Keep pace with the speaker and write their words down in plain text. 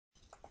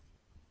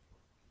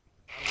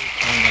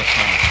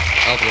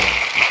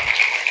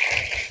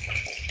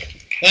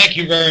Thank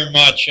you very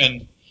much,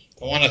 and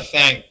I want to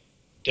thank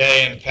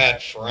Day and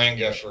Pat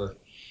Ferenga for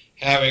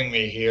having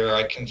me here.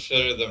 I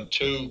consider them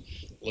two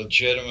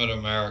legitimate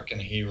American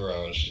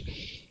heroes.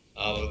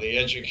 The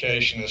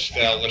education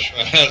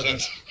establishment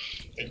hasn't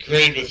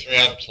agreed with me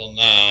up till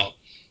now.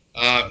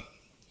 Uh,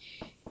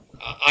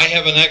 I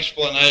have an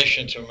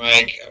explanation to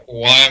make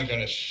why I'm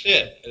going to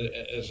sit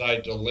as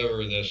I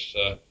deliver this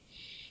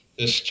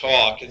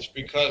talk. It's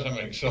because I'm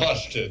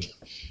exhausted.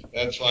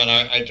 That's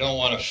why I don't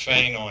want to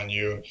feign on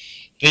you.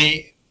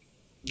 The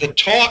the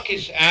talk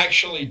is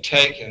actually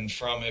taken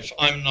from, if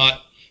I'm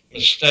not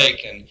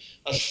mistaken,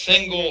 a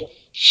single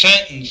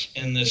sentence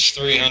in this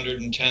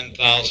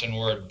 310,000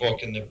 word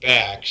book in the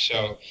back.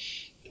 So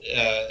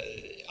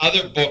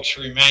other books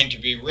remain to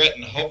be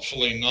written,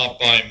 hopefully not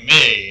by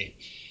me.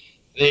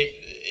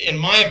 In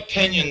my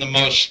opinion, the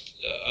most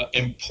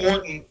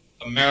important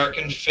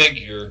American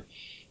figure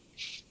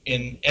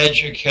in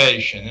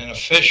education, in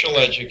official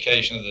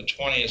education of the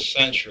 20th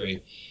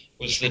century,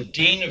 was the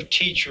Dean of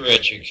Teacher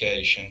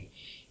Education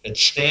at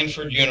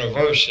Stanford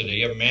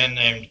University, a man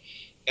named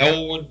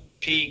Elwood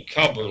P.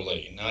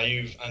 Cubberley. Now,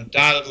 you've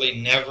undoubtedly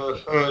never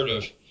heard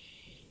of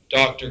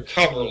Dr.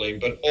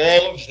 Cubberley, but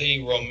all of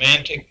the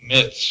romantic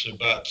myths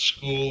about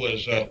school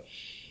as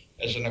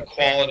an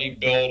equality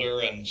builder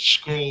and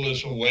school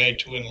as a way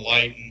to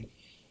enlighten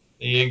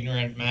the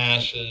ignorant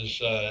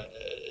masses,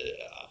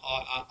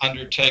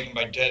 undertaken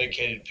by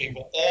dedicated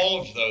people, all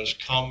of those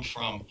come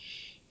from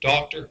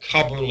Dr.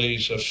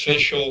 Cubberley's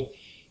official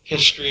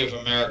History of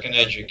American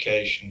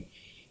Education,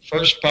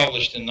 first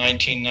published in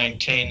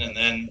 1919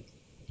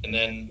 and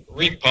then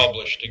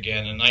republished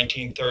again in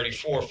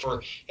 1934.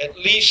 For at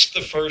least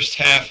the first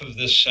half of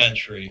this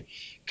century,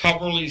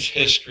 Cubberley's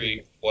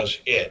history was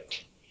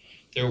it.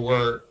 There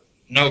were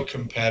no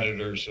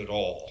competitors at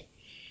all.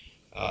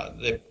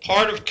 The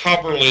part of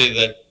Cubberley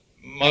that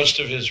most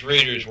of his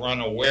readers were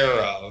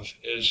unaware of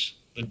is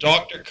the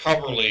Dr.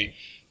 Cubberley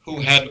who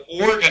had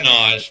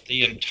organized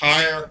the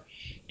entire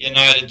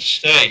United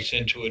States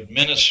into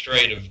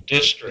administrative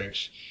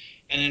districts,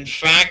 and in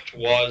fact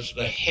was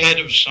the head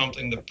of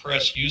something the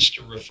press used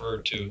to refer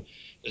to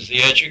as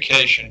the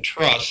Education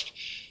Trust.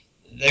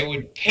 They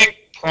would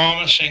pick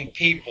promising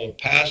people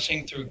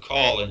passing through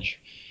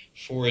college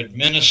for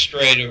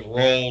administrative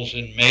roles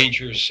in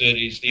major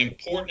cities, the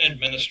important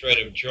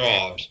administrative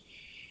jobs.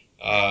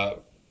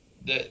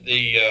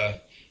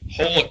 The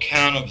whole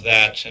account of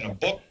that's in a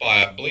book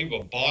by, I believe,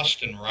 a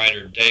Boston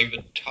writer,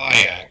 David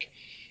Tyack,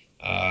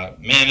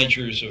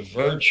 Managers of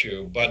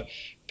Virtue. But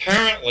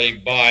apparently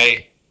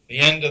by the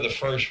end of the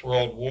First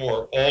World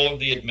War, all of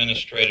the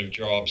administrative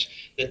jobs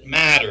that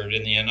mattered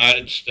in the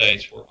United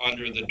States were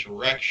under the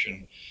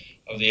direction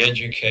of the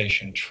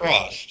Education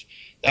Trust.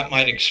 That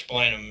might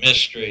explain a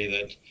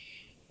mystery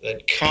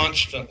that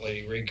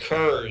constantly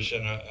recurs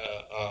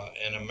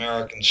in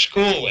American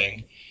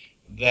schooling,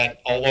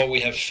 that although we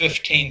have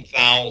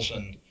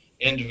 15,000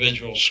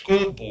 individual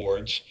school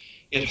boards,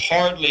 it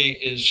hardly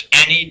is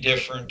any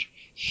different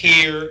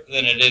here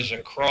than it is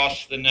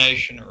across the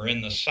nation or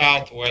in the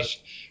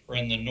Southwest or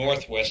in the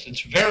Northwest. It's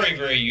very,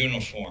 very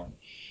uniform,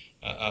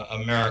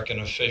 American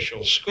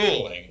official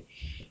schooling.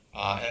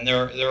 And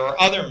there are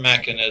other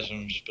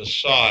mechanisms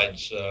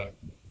besides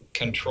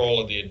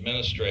control of the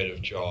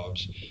administrative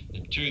jobs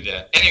that do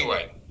that.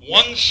 Anyway,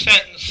 one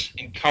sentence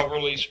in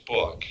Cubberley's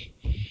book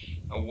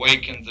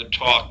awakened the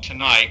talk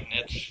tonight,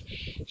 and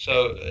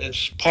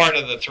it's part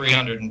of the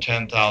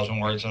 310,000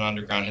 words in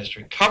underground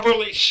history.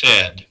 Cubberley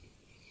said,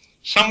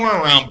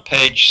 somewhere around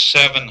page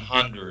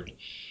 700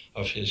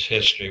 of his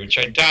history, which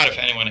I doubt if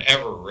anyone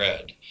ever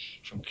read,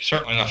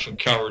 certainly not from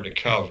cover to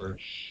cover,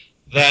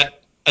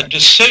 that a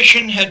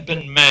decision had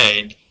been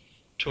made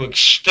to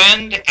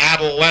extend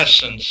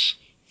adolescence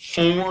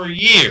 4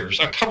 years.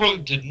 Now,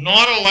 Cubberley did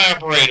not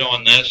elaborate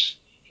on this.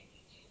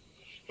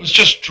 It was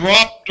just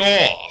dropped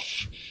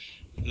off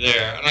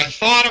there. And I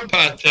thought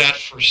about that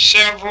for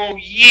several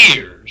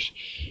years.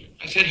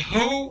 I said,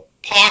 who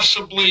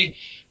possibly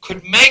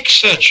could make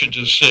such a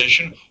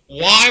decision?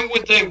 Why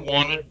would they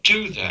want to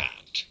do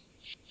that?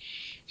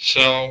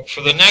 So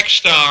for the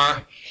next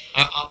hour,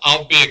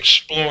 I'll be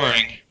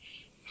exploring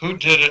who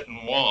did it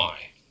and why.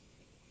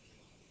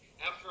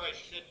 After I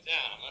sit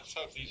down, let's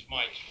hope these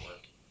mics work.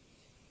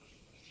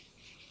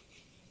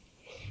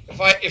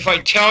 If I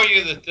tell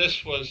you that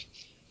this was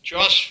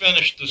just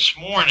finished this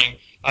morning,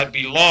 I'd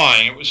be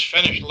lying. It was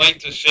finished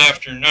late this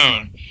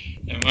afternoon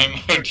in my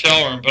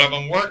hotel room, but I've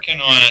been working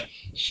on it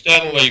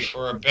steadily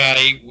for about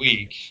 8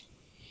 weeks.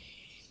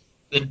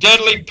 The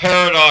deadly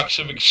paradox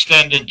of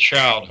extended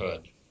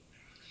childhood.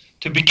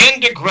 To begin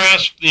to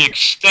grasp the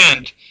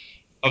extent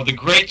of the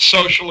great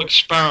social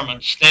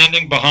experiment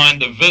standing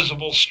behind the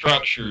visible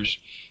structures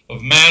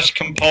of mass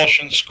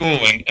compulsion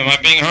schooling, am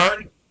I being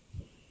heard?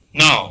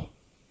 No.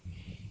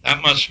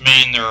 That must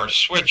mean there are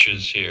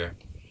switches here.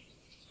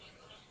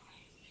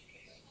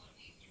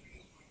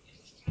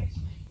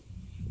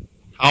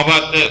 How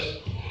about this?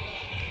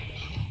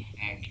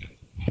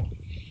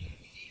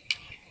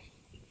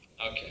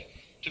 Okay.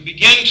 To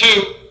begin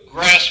to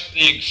grasp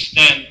the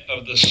extent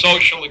of the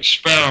social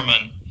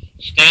experiment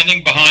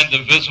standing behind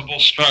the visible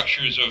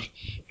structures of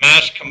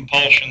mass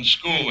compulsion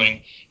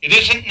schooling, it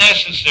isn't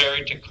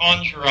necessary to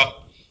conjure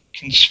up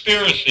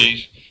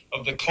conspiracies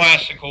of the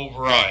classical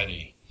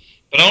variety,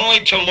 but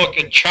only to look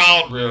at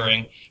child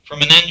rearing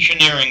from an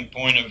engineering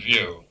point of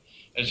view,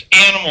 as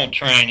animal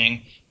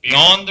training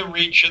beyond the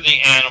reach of the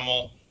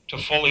animal to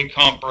fully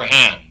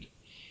comprehend,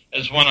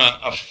 as when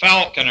a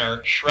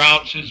falconer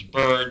shrouds his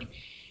bird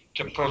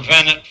to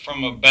prevent it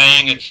from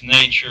obeying its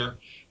nature,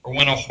 or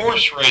when a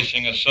horse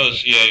racing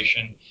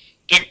association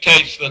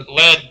dictates that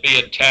lead be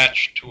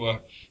attached to a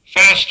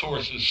fast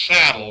horse's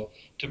saddle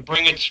to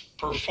bring its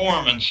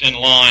performance in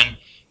line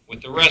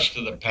with the rest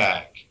of the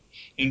pack.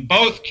 In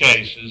both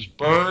cases,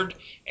 bird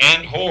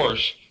and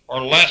horse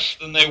are less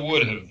than they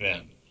would have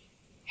been,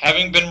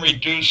 having been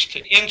reduced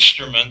to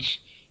instruments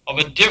of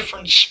a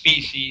different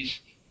species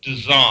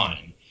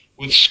design.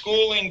 With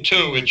schooling,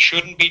 too, it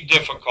shouldn't be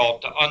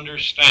difficult to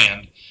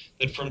understand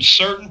that from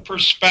certain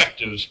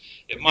perspectives,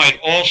 it might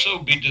also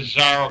be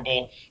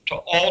desirable to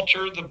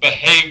alter the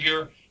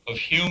behavior of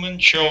human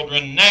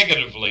children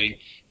negatively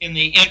in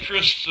the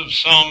interests of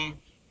some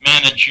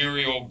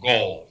managerial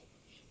goal.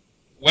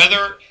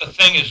 Whether a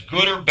thing is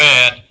good or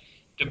bad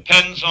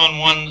depends on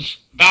one's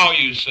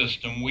value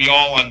system. We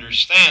all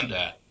understand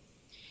that.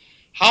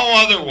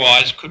 How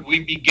otherwise could we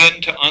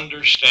begin to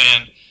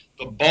understand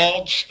the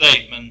bald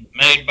statement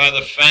made by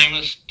the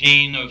famous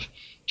dean of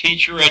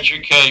teacher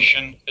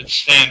education at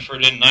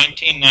Stanford in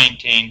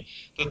 1919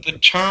 that the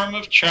term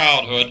of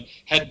childhood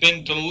had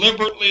been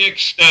deliberately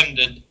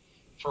extended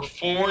for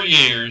 4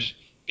 years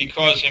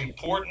because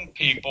important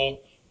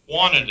people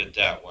wanted it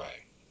that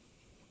way?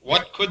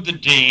 What could the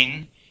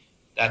dean,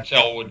 that's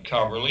Elwood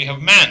Coverley,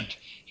 have meant?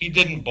 He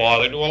didn't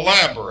bother to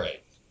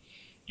elaborate.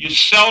 You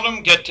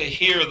seldom get to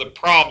hear the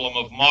problem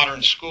of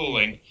modern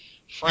schooling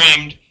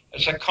framed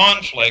as a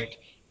conflict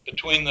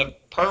between the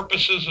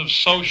purposes of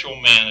social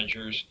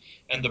managers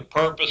and the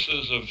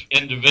purposes of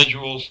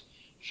individuals,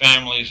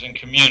 families, and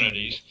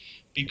communities,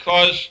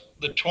 because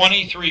the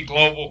 23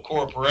 global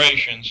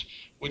corporations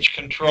which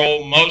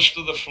control most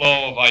of the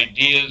flow of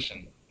ideas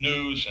and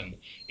news and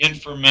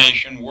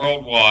information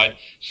worldwide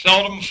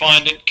seldom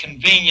find it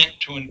convenient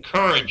to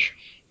encourage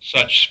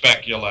such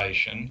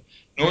speculation,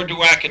 nor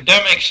do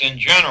academics in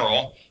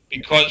general,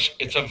 because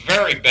it's a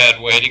very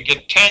bad way to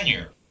get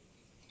tenure.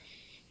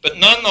 But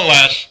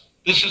nonetheless,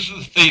 this is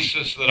the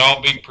thesis that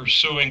I'll be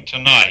pursuing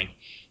tonight,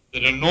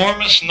 that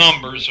enormous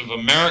numbers of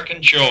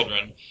American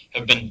children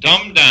have been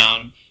dumbed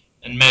down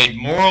and made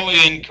morally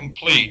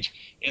incomplete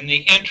in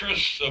the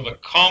interests of a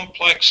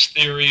complex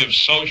theory of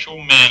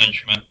social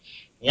management,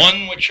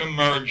 one which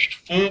emerged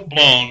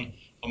full-blown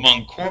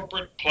among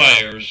corporate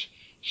players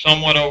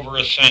somewhat over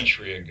a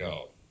century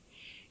ago.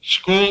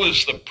 School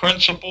is the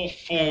principal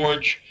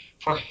forge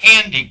for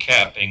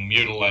handicapping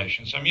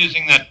mutilations. I'm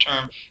using that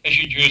term as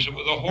you'd use it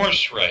with a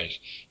horse race.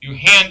 You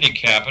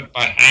handicap it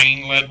by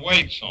hanging lead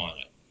weights on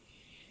it.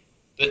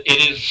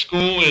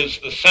 School is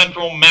the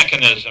central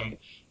mechanism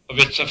of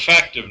its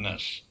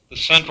effectiveness. The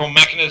central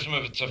mechanism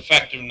of its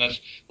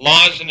effectiveness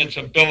lies in its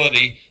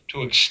ability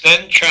to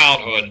extend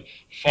childhood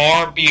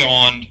far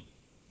beyond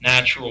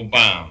natural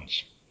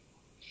bounds.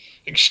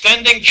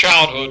 Extending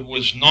childhood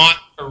was not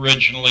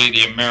originally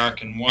the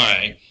American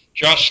way,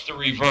 just the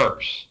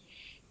reverse.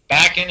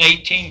 Back in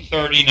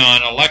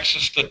 1839,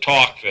 Alexis de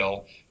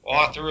Tocqueville,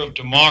 author of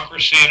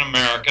Democracy in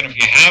America, and if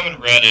you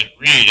haven't read it,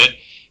 read it.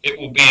 It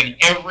will be in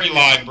every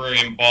library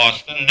in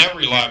Boston and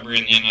every library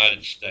in the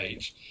United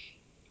States.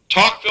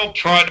 Tocqueville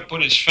tried to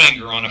put his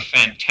finger on a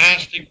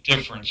fantastic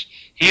difference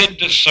he had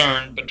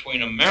discerned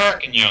between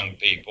American young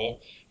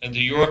people and the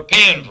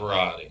European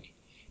variety.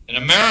 In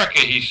America,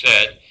 he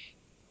said,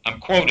 I'm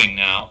quoting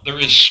now, there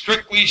is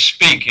strictly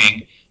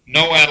speaking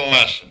no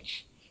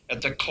adolescence.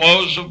 At the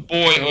close of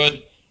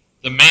boyhood,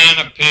 the man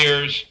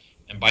appears,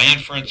 and by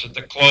inference at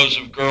the close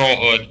of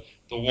girlhood,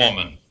 the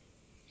woman.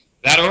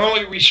 That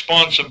early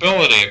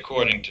responsibility,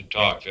 according to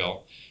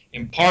Tocqueville,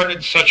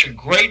 imparted such a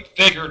great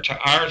vigor to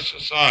our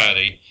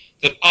society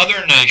that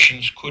other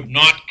nations could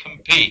not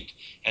compete,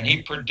 and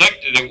he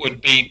predicted it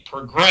would be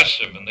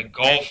progressive and the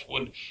gulf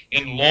would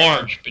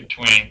enlarge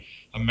between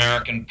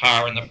American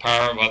power and the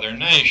power of other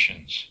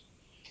nations,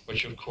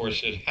 which of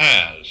course it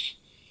has.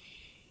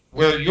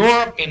 Where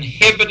Europe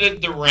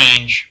inhibited the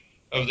range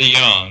of the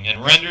young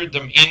and rendered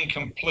them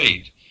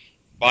incomplete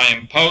by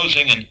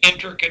imposing an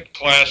intricate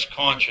class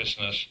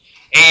consciousness,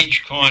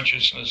 age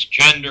consciousness,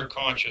 gender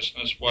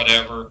consciousness,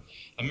 whatever,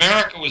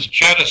 America was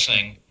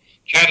jettisoning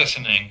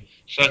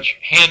such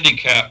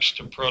handicaps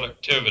to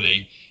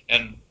productivity,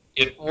 and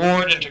it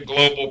roared into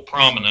global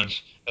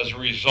prominence as a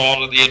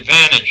result of the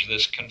advantage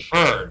this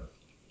conferred.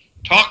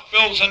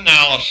 Tocqueville's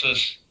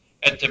analysis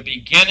at the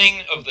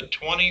beginning of the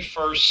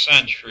 21st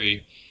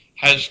century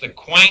has the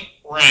quaint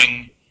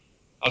ring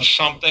of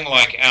something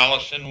like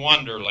Alice in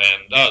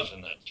Wonderland,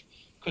 doesn't it?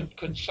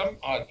 Could some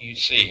of you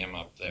see him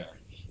up there?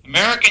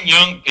 American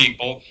young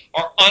people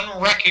are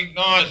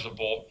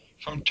unrecognizable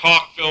from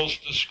Tocqueville's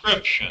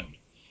description.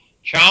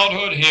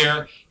 Childhood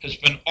here has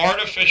been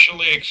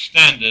artificially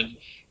extended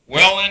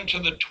well into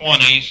the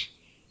 20s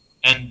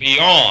and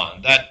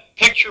beyond. That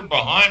picture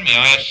behind me,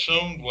 I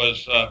assumed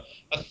was a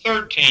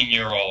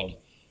 13-year-old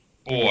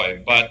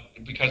boy, but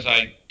because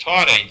I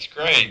taught 8th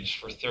grades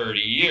for 30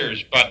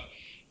 years, but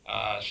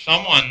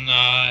someone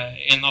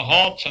in the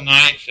hall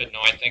tonight said, no,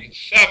 I think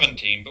it's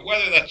 17, but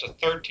whether that's a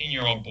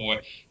 13-year-old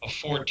boy, a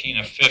 14,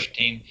 a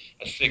 15,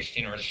 a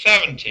 16, or a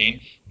 17,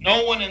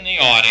 no one in the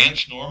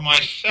audience, nor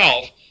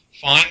myself,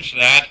 finds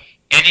that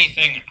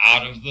anything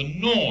out of the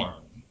norm.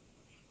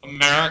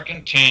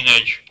 American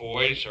teenage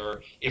boys,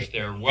 or if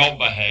they're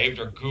well-behaved,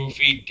 are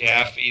goofy,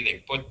 daffy,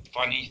 they put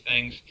funny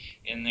things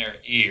in their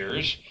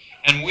ears,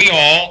 and we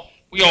all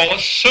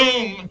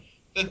assume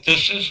that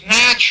this is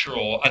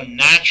natural, a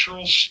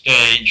natural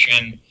stage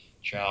in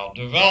child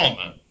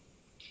development.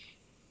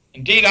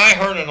 Indeed, I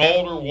heard an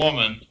older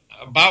woman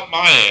about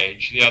my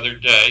age the other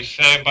day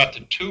say about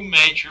the two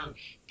major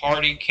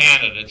party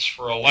candidates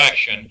for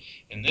election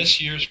in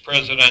this year's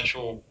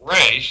presidential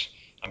race,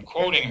 I'm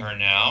quoting her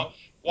now,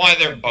 why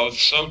they're both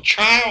so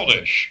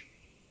childish.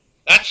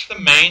 That's the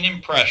main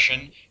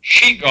impression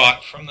she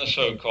got from the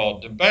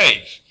so-called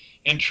debates.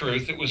 In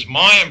truth, it was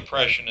my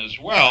impression as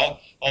well,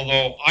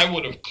 although I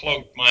would have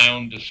cloaked my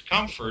own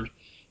discomfort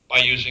by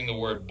using the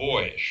word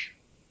boyish.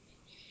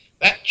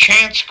 That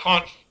chance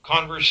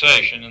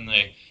conversation in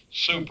the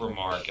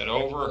supermarket,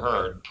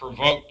 overheard,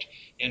 provoked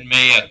in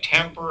me a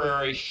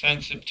temporary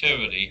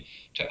sensitivity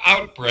to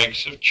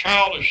outbreaks of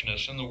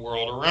childishness in the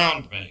world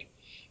around me.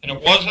 And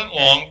it wasn't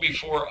long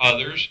before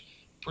others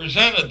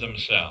presented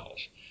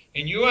themselves.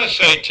 In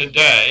USA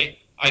Today,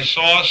 I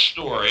saw a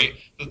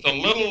story that the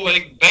Little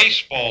League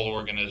Baseball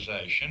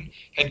organization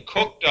had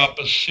cooked up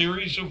a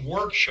series of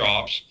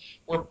workshops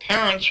where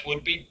parents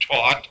would be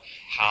taught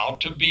how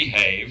to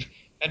behave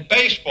at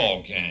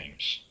baseball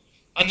games.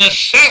 A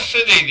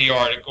necessity, the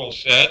article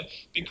said,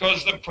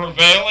 because the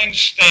prevailing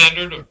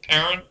standard of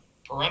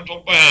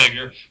parental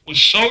behavior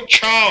was so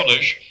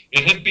childish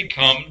it had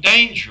become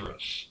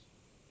dangerous.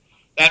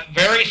 That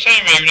very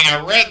same evening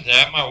I read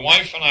that, my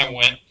wife and I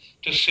went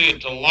to see a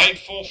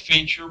delightful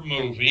feature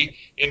movie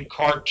in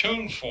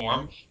cartoon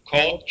form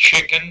called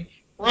Chicken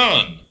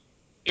Run.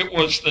 It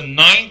was the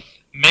 9th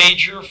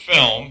major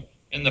film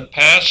in the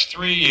past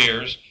 3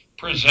 years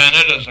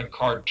presented as a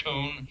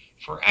cartoon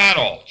for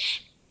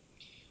adults.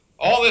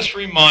 All this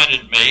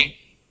reminded me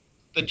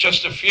that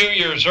just a few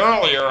years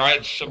earlier I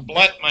had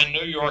sublet my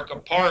New York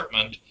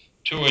apartment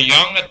to a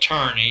young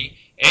attorney,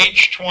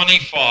 age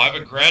 25,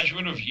 a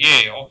graduate of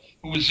Yale,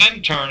 who was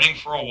interning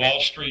for a Wall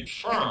Street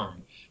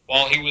firm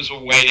while he was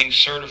awaiting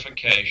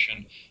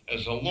certification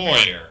as a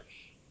lawyer.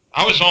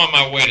 I was on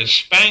my way to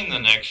Spain the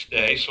next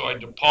day, so I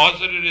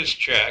deposited his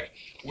check,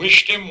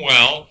 wished him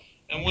well,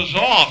 and was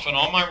off. And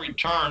on my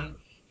return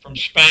from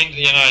Spain to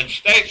the United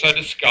States, I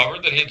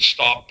discovered that he had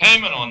stopped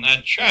payment on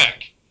that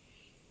check.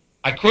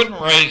 I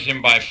couldn't raise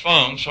him by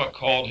phone, so I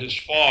called his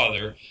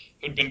father,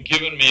 who had been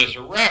given me as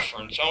a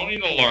reference, only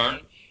to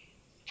learn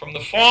from the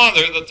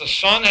father that the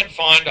son had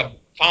found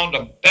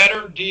a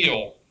better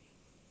deal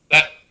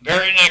that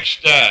very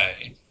next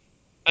day.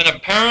 And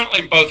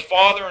apparently both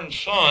father and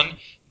son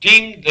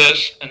deemed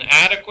this an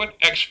adequate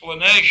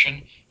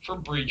explanation for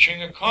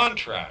breaching a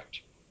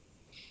contract.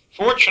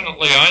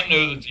 Fortunately, I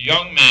knew that the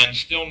young man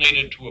still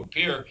needed to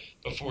appear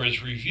before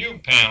his review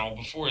panel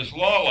before his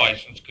law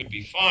license could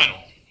be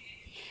final.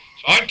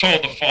 So I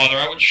told the father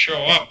I would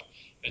show up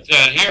at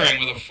that hearing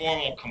with a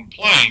formal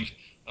complaint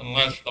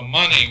unless the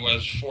money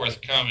was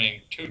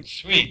forthcoming tout de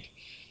suite.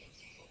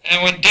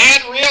 And when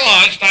Dad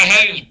realized I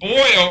had his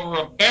boy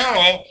over a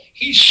barrel,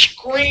 he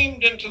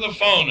screamed into the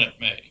phone at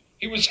me.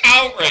 He was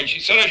outraged. He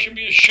said I should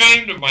be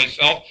ashamed of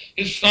myself.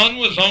 His son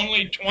was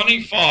only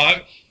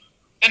 25,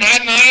 and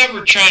hadn't I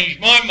ever changed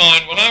my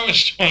mind when I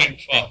was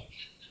 25.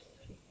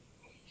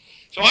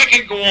 So I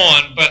could go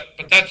on,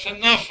 but that's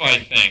enough, I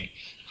think.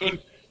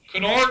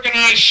 Could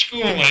organized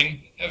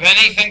schooling have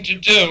anything to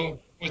do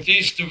with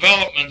these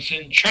developments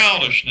in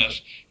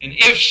childishness? And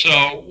if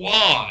so,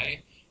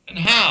 why and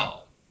how?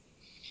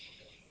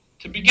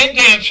 To begin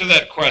to answer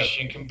that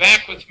question, come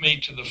back with me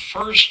to the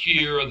first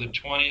year of the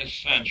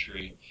 20th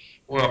century,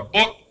 where a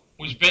book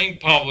was being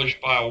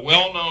published by a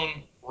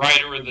well-known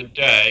writer of the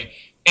day,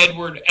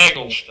 Edward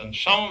Eggleston.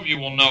 Some of you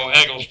will know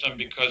Eggleston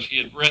because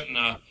he had written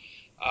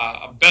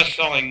a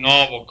best-selling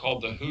novel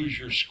called The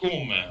Hoosier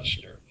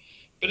Schoolmaster.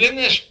 But in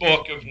this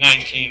book of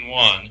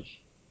 1901,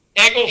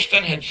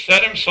 Eggleston had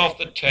set himself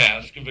the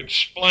task of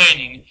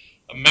explaining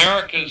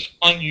America's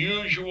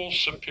unusual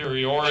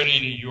superiority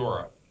to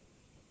Europe,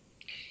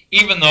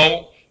 even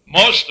though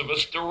most of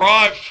us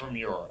derived from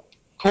Europe.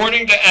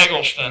 According to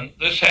Eggleston,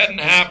 this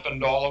hadn't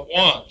happened all at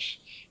once.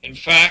 In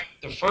fact,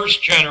 the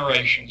first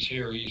generations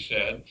here, he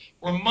said,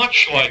 were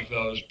much like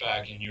those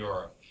back in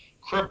Europe,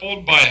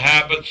 crippled by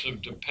habits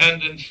of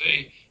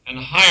dependency and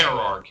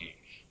hierarchy,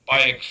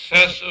 by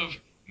excessive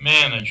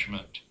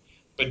management.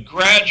 But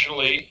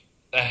gradually,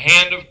 the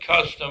hand of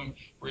custom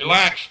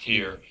relaxed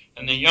here,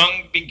 and the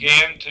young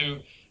began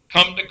to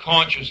come to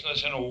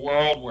consciousness in a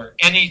world where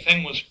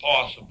anything was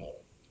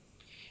possible.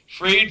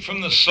 Freed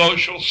from the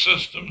social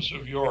systems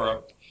of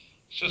Europe,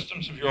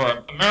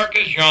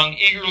 America's young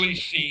eagerly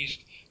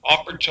seized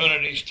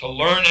opportunities to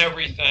learn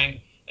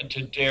everything and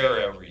to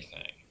dare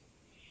everything.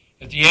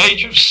 At the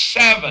age of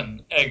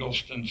 7,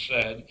 Eggleston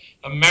said,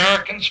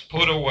 Americans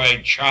put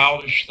away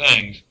childish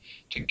things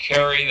to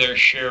carry their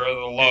share of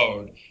the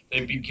load.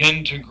 They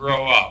begin to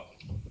grow up.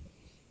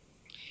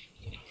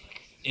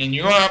 In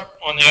Europe,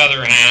 on the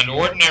other hand,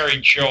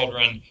 ordinary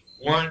children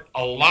weren't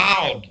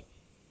allowed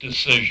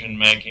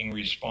decision-making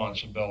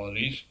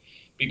responsibilities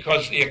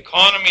because the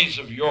economies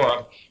of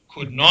Europe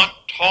could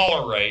not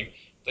tolerate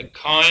the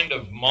kind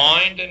of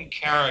mind and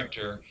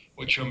character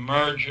which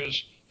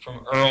emerges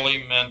from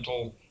early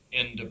mental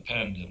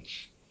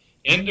independence.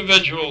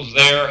 Individuals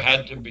there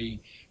had to be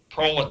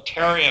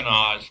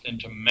proletarianized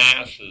into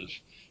masses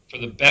for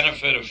the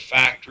benefit of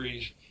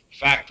factories,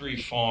 factory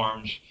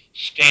farms,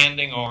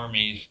 standing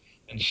armies,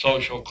 and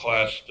social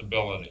class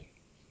stability.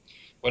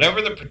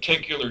 Whatever the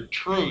particular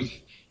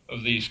truth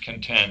of these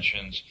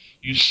contentions,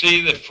 you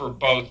see that for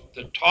both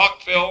de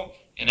Tocqueville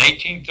in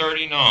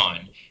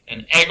 1839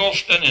 and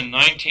Eggleston in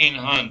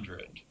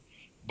 1900,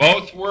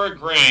 both were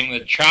agreeing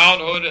that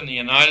childhood in the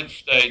United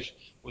States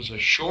was a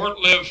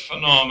short-lived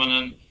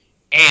phenomenon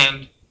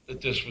and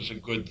that this was a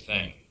good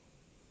thing.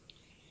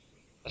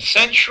 A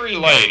century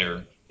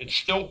later, it's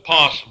still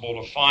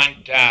possible to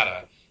find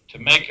data to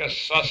make us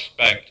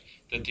suspect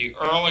that the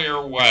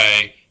earlier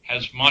way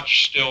has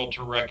much still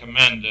to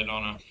recommend it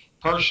on a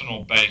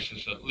personal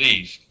basis at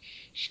least.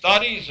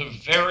 Studies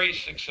of very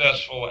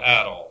successful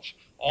adults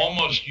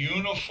almost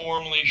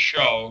uniformly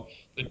show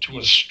that to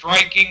a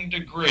striking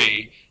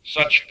degree,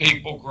 such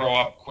people grow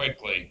up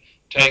quickly,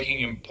 taking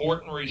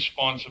important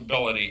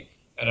responsibility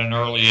at an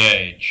early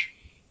age.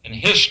 And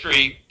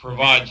history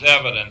provides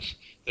evidence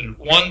that at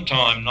one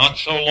time, not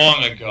so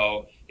long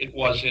ago, it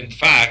was in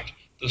fact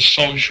the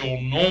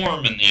social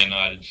norm in the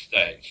United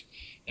States.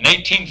 In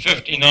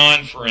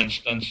 1859, for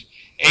instance,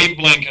 Abe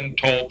Lincoln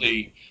told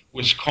the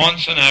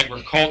Wisconsin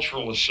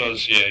Agricultural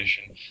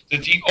Association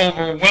that the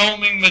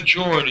overwhelming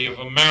majority of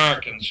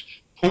Americans,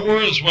 poor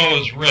as well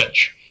as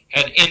rich,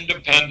 had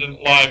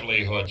independent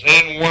livelihoods. They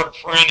didn't work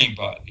for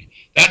anybody.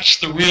 That's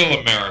the real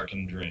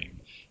American dream.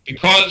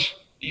 Because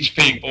these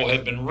people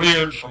had been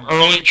reared from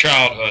early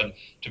childhood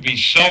to be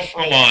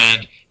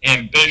self-reliant,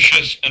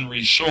 ambitious, and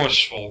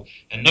resourceful,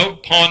 and no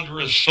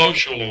ponderous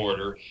social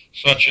order,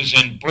 such as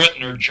in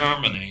Britain or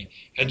Germany,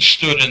 had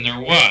stood in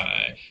their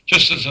way.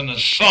 Just as an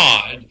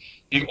aside,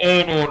 the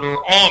old order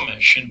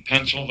Amish in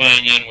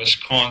Pennsylvania and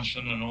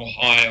Wisconsin and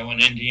Ohio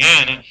and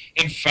Indiana,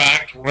 in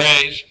fact,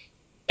 raise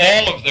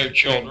all of their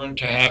children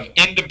to have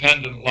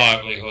independent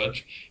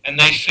livelihoods, and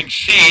they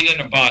succeed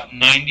in about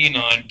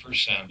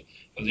 99%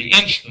 of the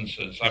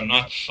instances. I'm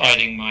not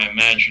citing my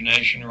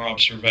imagination or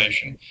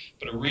observation,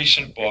 but a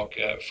recent book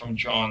from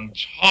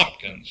Johns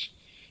Hopkins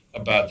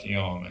about the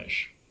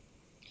Amish.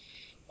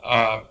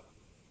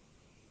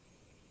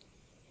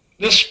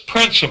 This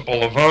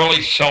principle of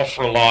early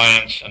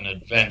self-reliance and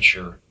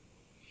adventure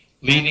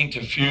leading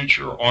to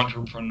future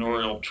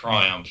entrepreneurial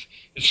triumph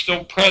is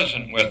still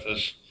present with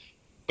us,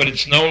 but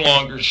it's no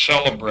longer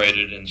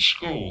celebrated in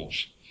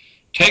schools.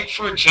 Take,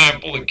 for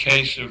example, the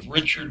case of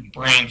Richard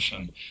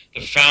Branson, the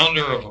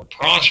founder of a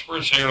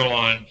prosperous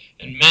airline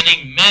and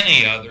many,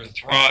 many other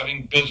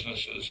thriving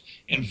businesses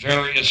in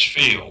various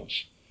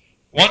fields.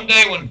 One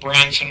day when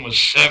Branson was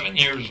 7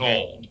 years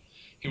old,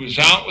 he was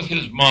out with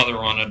his mother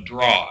on a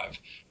drive,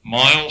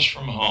 miles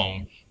from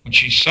home, when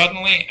she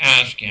suddenly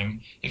asked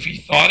him if he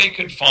thought he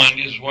could find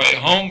his way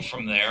home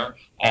from there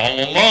all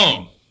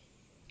alone.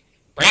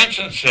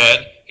 Branson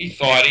said he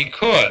thought he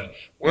could,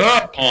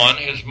 whereupon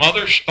his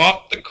mother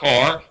stopped the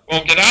car.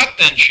 "Well, get out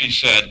then," she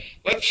said.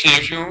 "Let's see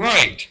if you're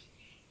right,"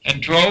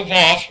 and drove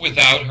off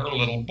without her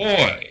little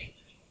boy.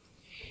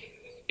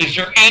 Is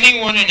there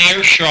anyone in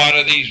earshot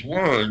of these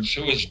words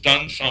who has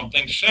done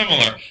something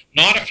similar?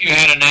 Not if you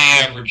had an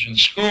A average in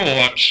school,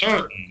 I'm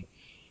certain.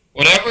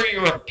 Whatever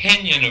your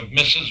opinion of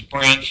Mrs.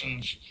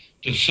 Branson's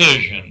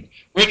decision,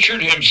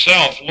 Richard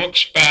himself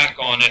looks back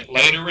on it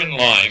later in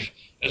life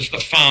as the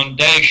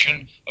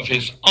foundation of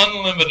his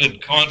unlimited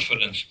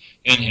confidence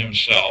in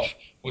himself,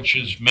 which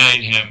has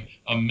made him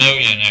a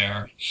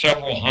millionaire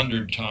several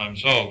hundred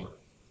times over.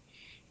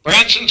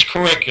 Branson's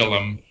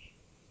curriculum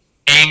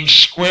aims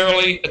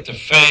squarely at the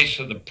face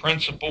of the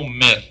principal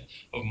myth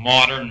of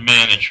modern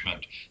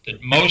management,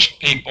 that most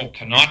people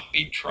cannot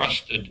be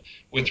trusted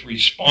with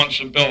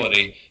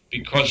responsibility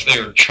because they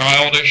are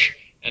childish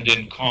and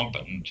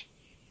incompetent.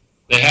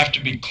 They have to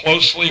be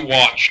closely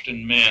watched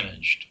and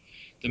managed.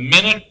 The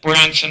minute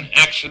Branson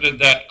exited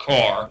that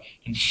car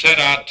and set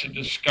out to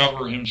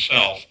discover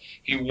himself,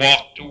 he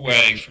walked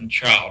away from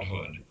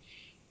childhood.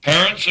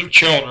 Parents of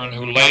children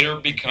who later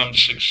become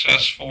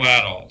successful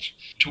adults,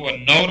 to a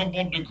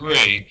notable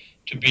degree,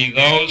 to be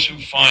those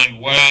who find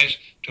ways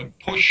to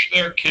push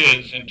their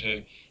kids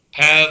into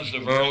paths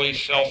of early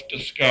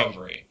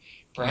self-discovery,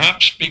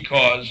 perhaps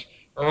because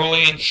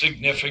early and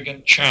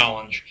significant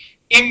challenge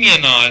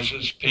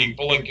immunizes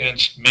people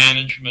against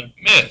management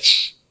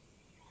myths.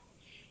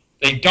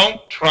 They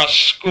don't trust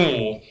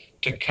school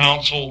to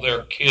counsel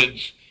their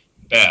kids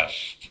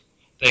best.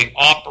 They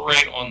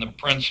operate on the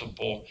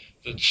principle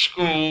that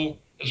school,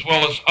 as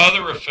well as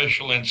other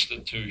official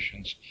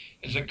institutions,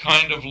 is a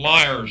kind of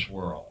liar's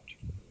world.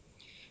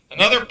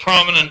 Another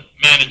prominent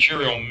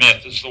managerial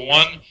myth is the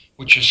one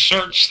which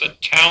asserts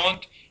that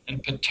talent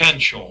and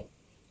potential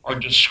are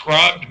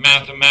described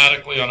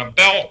mathematically on a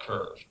bell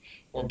curve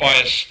or by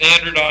a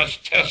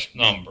standardized test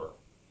number.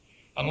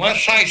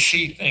 Unless I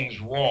see things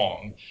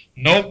wrong,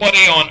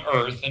 nobody on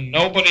earth and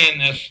nobody in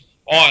this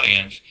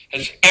audience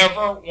has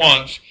ever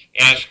once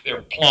asked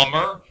their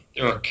plumber,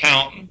 their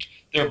accountant,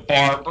 their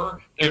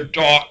barber, their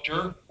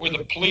doctor, or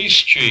the police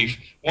chief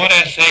what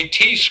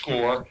SAT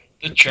score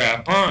the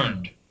chap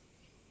earned.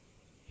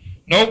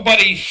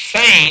 Nobody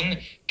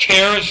sane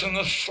cares in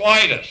the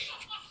slightest.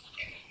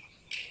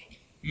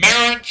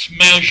 Merit's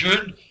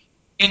measured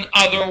in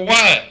other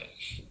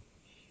ways.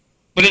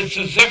 But it's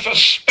as if a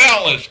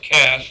spell is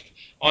cast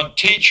on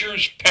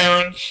teachers,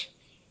 parents,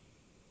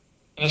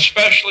 and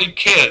especially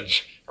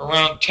kids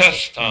around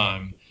test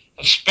time,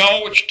 a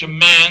spell which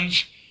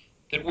demands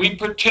that we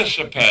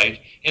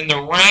participate in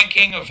the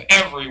ranking of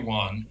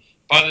everyone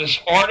by this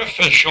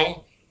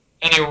artificial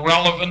and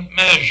irrelevant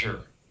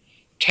measure.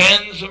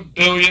 Tens of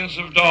billions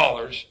of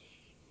dollars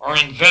are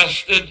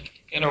invested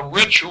in a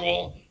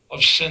ritual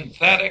of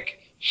synthetic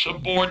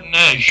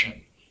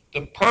subordination,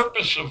 the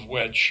purpose of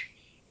which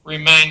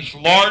remains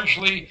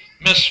largely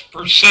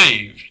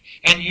misperceived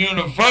and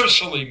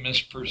universally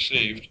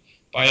misperceived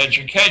by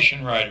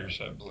education writers,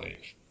 I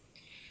believe.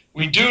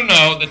 We do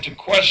know that to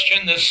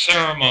question this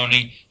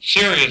ceremony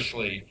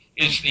seriously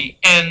is the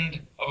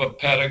end of a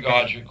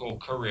pedagogical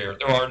career.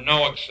 There are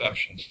no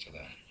exceptions to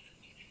that.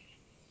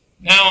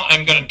 Now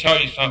I'm going to tell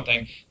you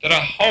something that I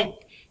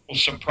hope will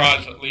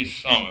surprise at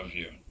least some of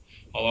you,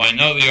 although I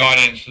know the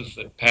audiences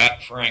that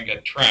Pat Frank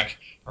attracts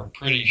are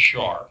pretty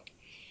sharp.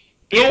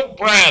 Bill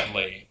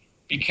Bradley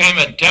became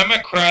a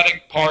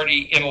Democratic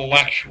Party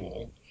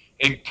intellectual,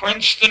 a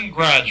Princeton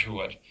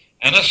graduate,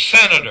 and a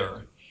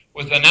senator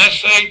with an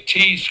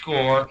SAT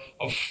score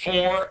of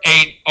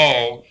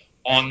 4.80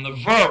 on the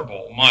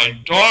verbal.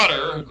 My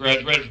daughter, who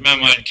graduated from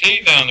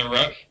MIT down the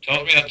road,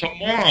 tells me that's a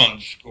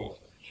moron school.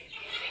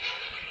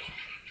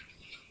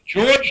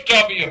 George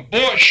W.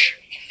 Bush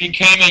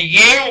became a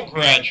Yale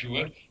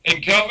graduate, a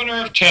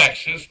governor of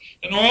Texas,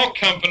 an oil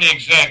company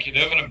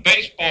executive, and a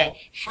baseball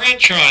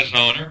franchise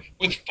owner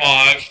with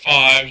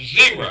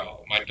 550.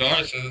 My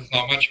daughter says it's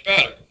not much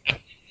better.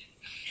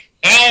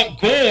 Al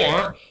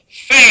Gore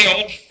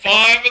failed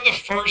 5 of the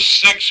first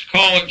 6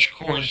 college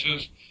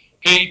courses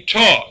he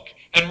took.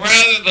 And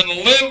rather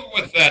than live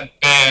with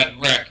that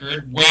bad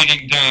record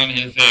weighting down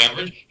his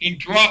average, he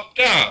dropped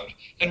out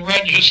and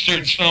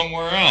registered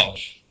somewhere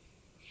else.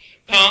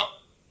 Now,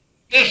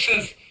 this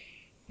is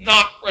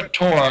not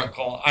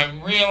rhetorical.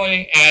 I'm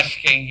really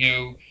asking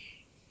you,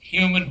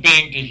 human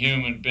being to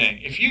human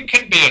being. If you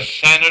can be a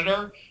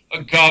senator,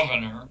 a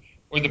governor,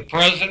 or the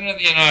President of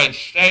the United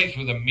States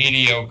with a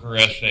mediocre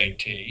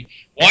SAT,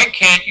 why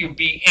can't you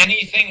be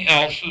anything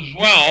else as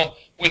well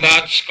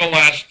without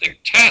scholastic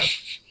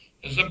tests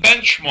as a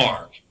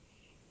benchmark?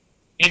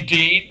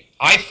 Indeed,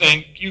 I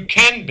think you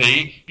can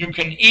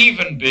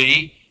even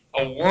be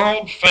a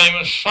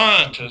world-famous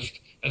scientist,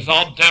 as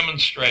I'll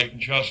demonstrate in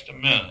just a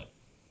minute.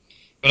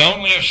 But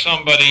only if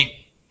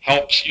somebody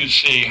helps you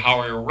see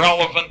how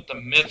irrelevant the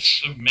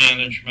myths of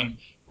management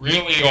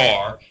really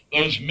are,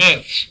 those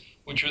myths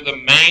which are the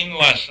main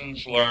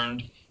lessons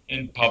learned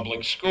in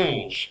public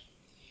schools.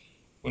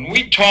 When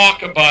we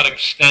talk about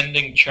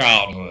extending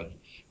childhood,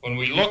 when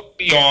we look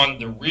beyond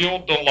the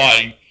real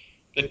delight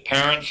that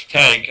parents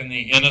take in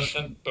the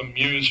innocent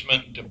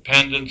bemusement and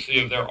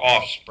dependency of their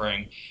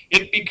offspring,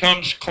 it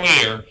becomes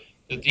clear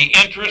that the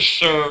interest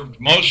served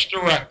most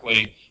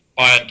directly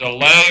by a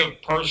delay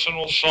of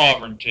personal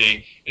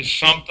sovereignty is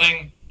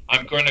something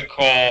I'm going to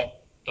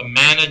call the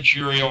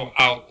managerial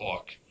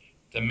outlook.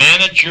 The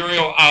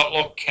managerial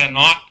outlook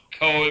cannot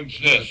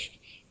coexist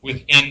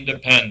with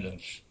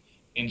independence.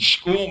 In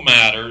school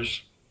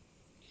matters,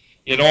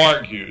 it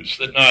argues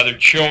that neither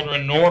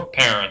children nor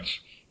parents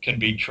can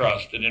be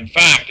trusted. In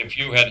fact, if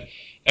you had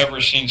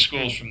ever seen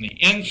schools from the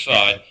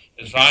inside,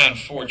 as I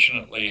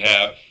unfortunately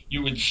have,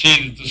 you would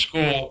see that the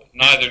school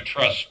neither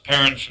trusts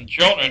parents and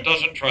children. It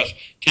doesn't trust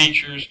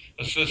teachers,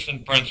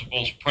 assistant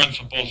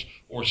principals,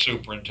 or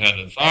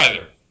superintendents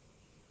either.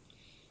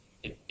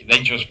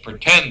 They just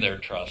pretend they're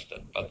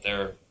trusted, but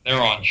they're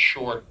on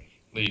short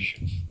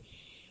leashes.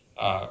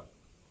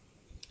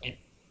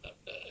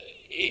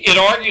 It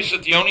argues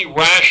that the only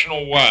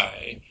rational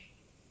way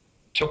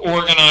to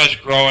organize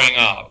growing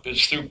up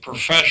is through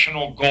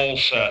professional goal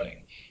setting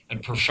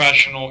and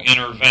professional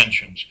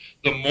interventions.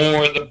 The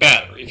more, the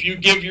better. If you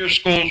give your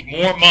schools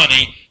more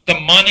money, the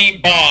money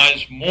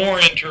buys more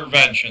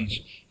interventions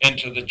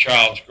into the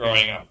child's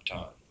growing up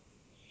time.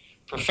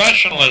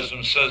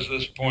 Professionalism, says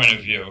this point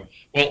of view,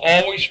 will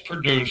always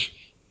produce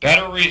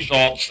better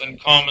results than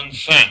common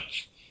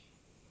sense,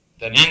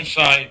 than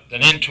insight,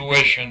 than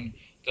intuition,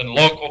 than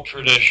local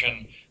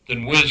tradition,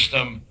 than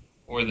wisdom,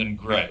 or than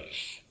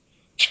grace.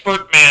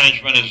 Expert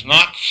management is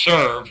not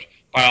served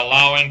by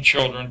allowing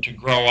children to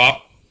grow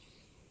up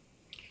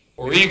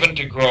or even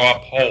to grow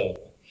up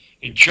whole.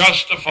 It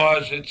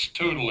justifies its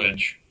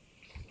tutelage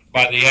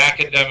by the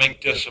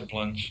academic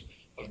disciplines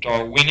of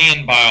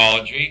Darwinian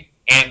biology,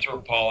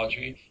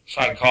 anthropology,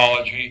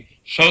 psychology,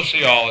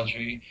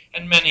 sociology,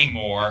 and many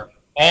more,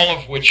 all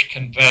of which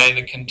convey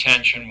the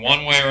contention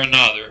one way or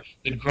another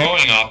that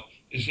growing up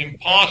is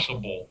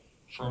impossible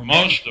for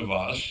most of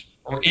us,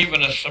 or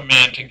even a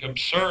semantic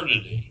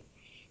absurdity.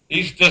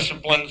 These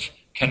disciplines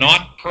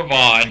cannot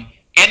provide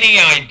any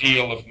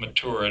ideal of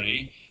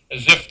maturity,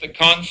 as if the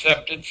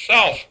concept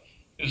itself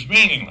is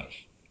meaningless.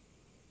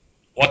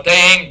 What they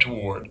aim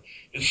toward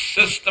is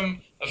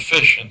system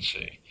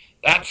efficiency.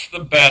 That's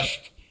the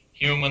best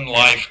human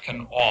life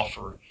can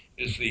offer,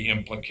 is the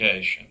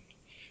implication.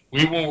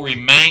 We will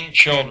remain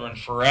children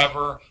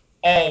forever,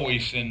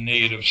 always in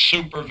need of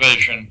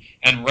supervision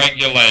and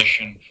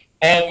regulation,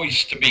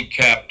 always to be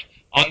kept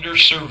under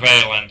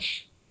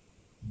surveillance,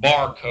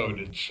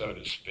 barcoded, so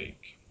to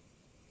speak.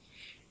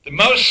 The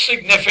most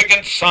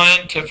significant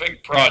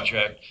scientific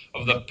project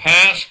of the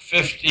past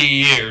 50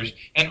 years,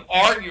 and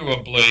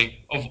arguably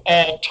of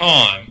all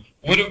time,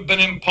 would have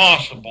been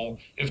impossible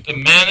if the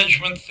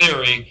management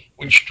theory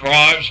which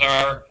drives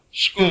our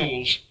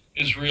schools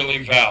is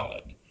really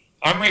valid.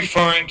 I'm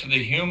referring to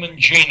the Human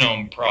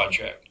Genome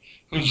Project,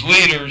 whose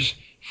leaders,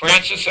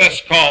 Francis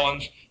S.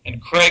 Collins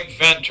and Craig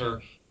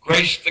Venter,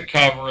 graced the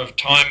cover of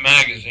Time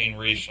magazine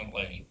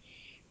recently.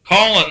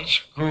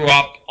 Collins grew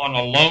up on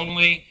a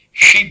lonely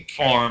sheep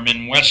farm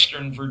in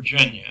Western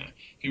Virginia.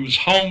 He was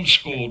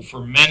homeschooled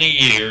for many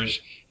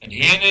years, and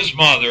he and his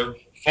mother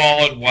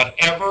followed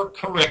whatever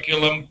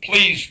curriculum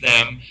pleased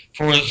them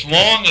for as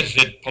long as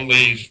it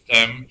pleased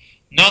them,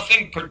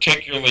 nothing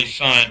particularly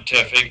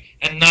scientific,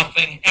 and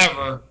nothing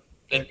ever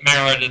that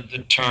merited the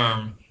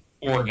term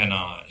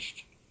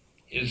organized.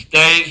 His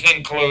days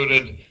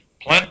included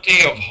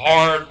plenty of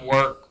hard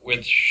work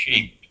with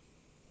sheep.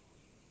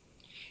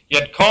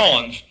 Yet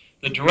Collins,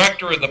 the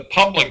director of the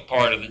public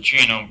part of the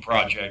Genome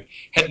Project,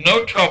 had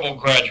no trouble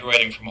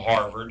graduating from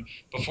Harvard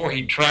before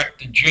he tracked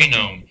the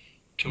genome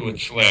to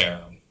its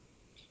lair.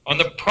 On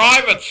the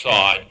private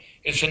side,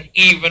 it's an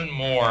even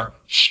more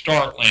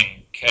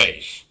startling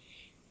case.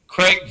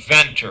 Craig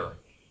Venter,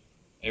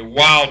 a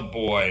wild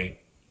boy,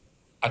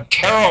 a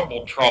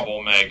terrible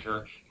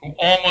troublemaker who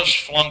almost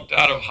flunked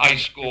out of high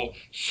school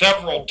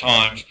several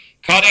times,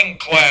 cutting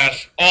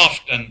class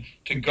often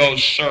to go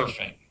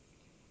surfing.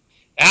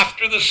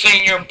 After the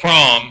senior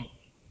prom,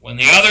 when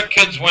the other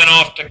kids went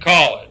off to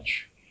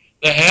college,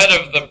 the head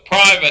of the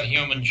private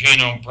Human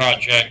Genome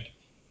Project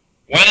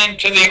went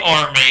into the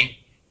Army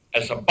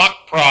as a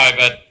buck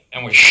private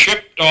and was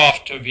shipped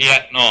off to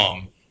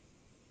Vietnam.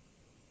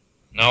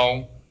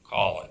 No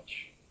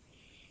college.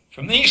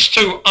 From these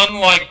two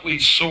unlikely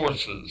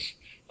sources,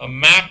 a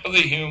map of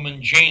the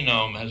human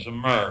genome has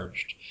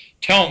emerged.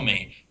 Tell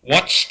me,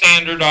 what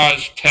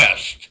standardized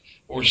test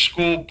or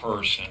school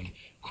person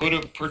could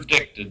have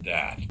predicted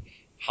that?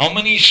 How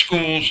many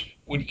schools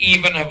would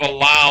even have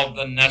allowed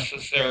the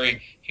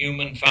necessary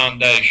human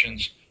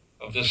foundations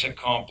of this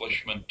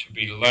accomplishment to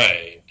be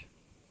laid?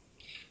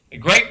 A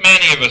great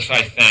many of us,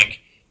 I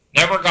think,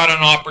 never got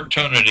an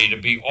opportunity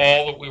to be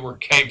all that we were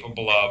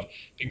capable of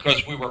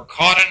because we were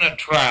caught in a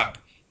trap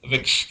of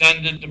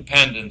extended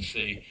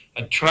dependency,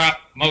 a trap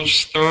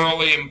most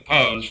thoroughly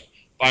imposed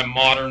by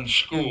modern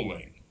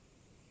schooling.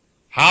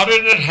 How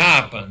did it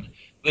happen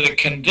that a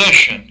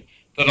condition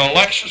that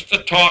Alexis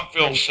de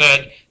Tocqueville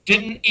said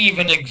didn't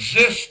even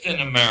exist in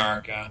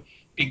America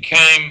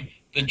became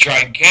the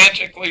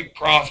gigantically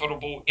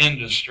profitable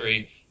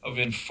industry of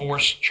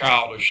enforced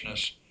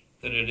childishness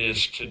that it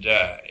is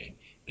today,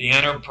 the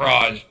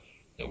enterprise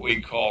that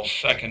we call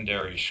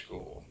secondary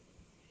school?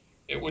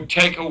 It would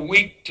take a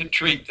week to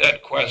treat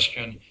that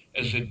question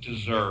as it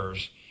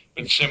deserves,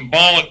 but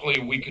symbolically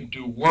we could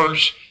do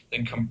worse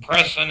than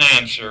compress an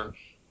answer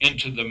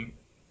into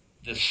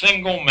the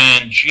single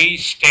man G.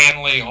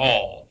 Stanley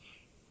Hall,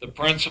 the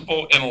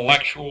principal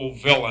intellectual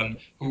villain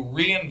who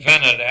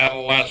reinvented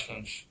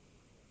adolescence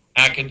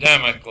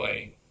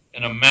academically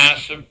in a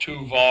massive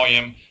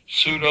 2-volume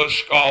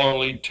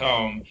pseudo-scholarly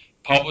tome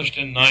published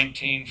in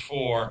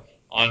 1904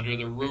 under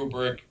the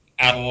rubric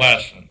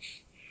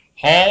Adolescence.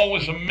 Hall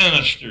was a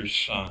minister's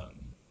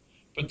son,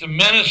 but the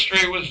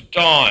ministry was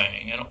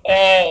dying, and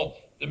all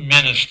the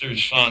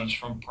minister's sons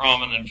from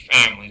prominent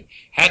families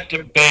had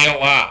to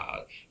bail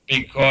out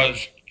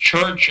because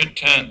church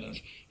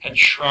attendance had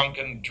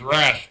shrunken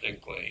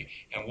drastically.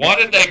 And what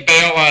did they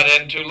bail out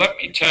into? Let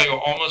me tell you,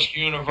 almost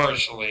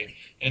universally,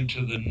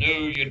 into the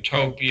new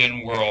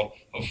utopian world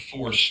of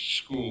forced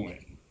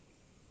schooling.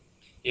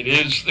 It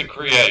is the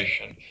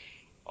creation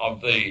of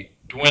the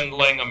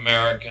dwindling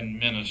American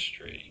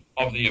ministry,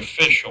 of the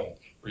official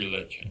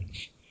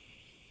religions.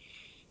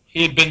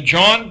 He had been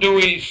John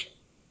Dewey's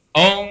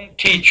own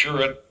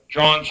teacher at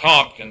Johns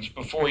Hopkins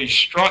before he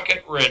struck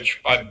it rich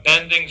by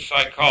bending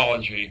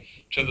psychology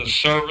to the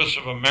service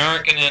of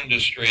American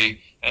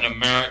industry and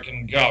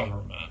American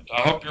government.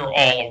 government. I hope you're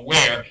all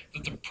aware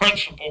that the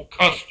principal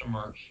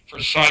customer for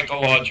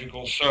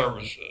psychological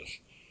services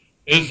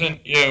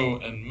isn't you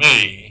and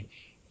me,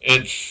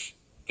 it's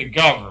the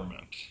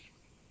government.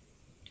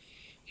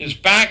 His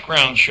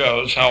background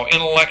shows how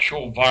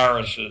intellectual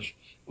viruses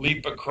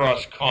leap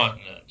across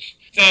continents.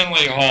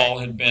 Stanley Hall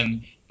had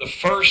been the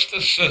first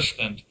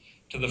assistant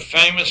to the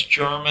famous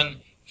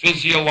German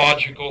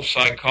physiological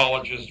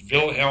psychologist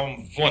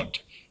Wilhelm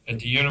Wundt at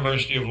the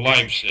University of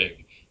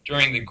Leipzig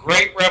during the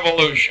Great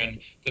Revolution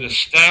that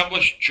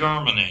established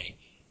Germany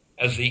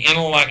as the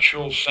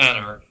intellectual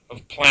center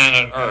of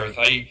planet Earth.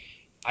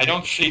 I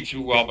don't see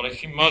too well, but I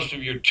see most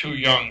of you are too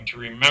young to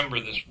remember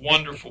this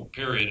wonderful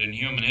period in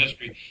human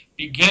history,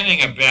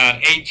 beginning about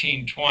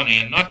 1820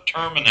 and not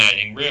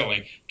terminating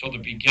really till the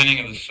beginning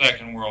of the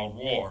Second World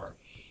War,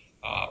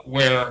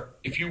 where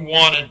if you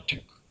wanted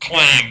to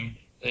claim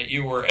that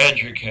you were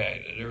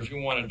educated, or if you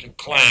wanted to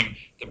claim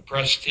the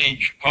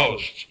prestige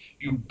posts,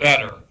 you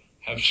better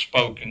have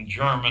spoken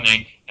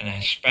Germany and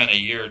have spent a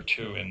year or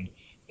two in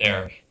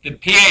there. The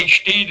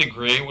PhD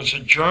degree was a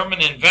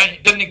German invention.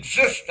 It didn't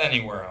exist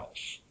anywhere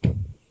else.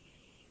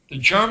 The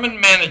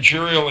German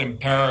managerial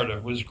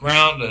imperative was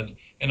grounded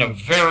in a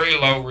very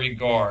low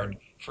regard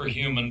for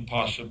human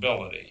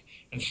possibility.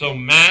 And so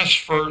mass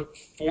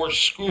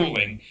forced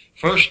schooling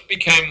first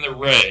became the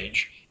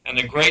rage and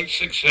a great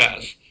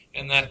success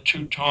in that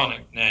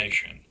Teutonic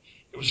nation.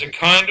 It was a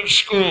kind of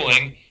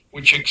schooling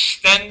which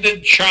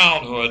extended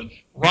childhood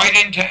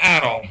right into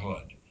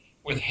adulthood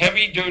with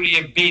heavy-duty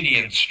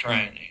obedience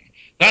training.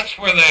 That's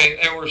where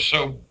they were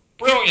so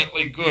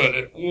brilliantly good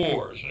at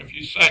wars. And if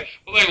you say,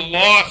 well, they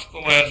lost the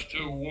last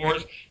two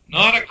wars,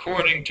 not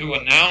according to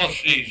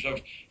analyses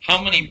of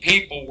how many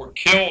people were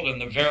killed in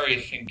the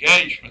various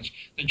engagements.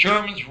 The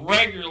Germans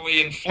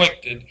regularly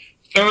inflicted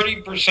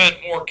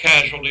 30% more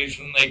casualties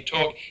than they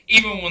took,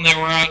 even when they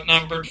were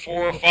outnumbered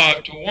 4 or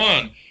 5 to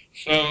 1.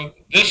 So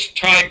this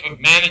type of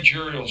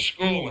managerial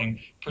schooling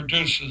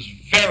produces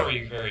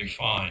very, very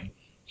fine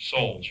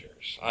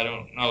soldiers. I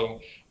don't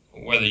know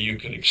whether you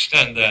could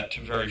extend that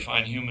to very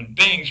fine human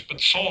beings,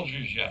 but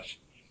soldiers, yes.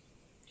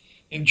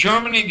 In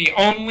Germany, the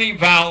only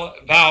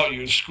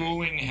value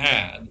schooling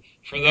had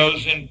for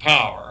those in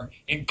power,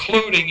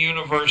 including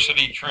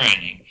university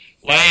training,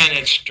 lay in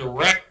its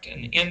direct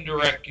and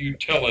indirect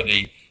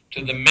utility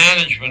to the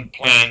management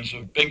plans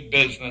of big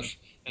business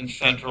and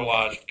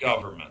centralized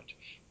government.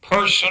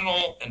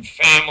 Personal and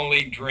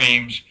family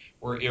dreams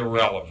were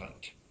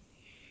irrelevant.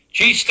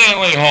 G.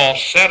 Stanley Hall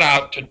set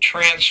out to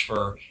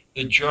transfer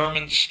the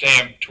German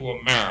stamp to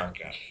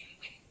America,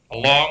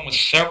 along with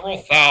several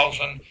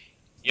thousand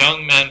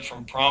young men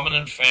from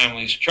prominent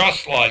families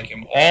just like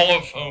him, all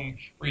of whom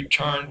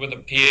returned with a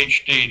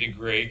PhD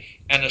degree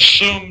and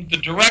assumed the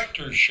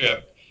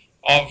directorship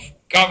of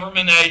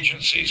government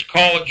agencies,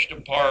 college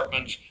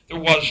departments. There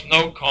was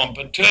no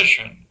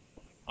competition.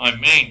 I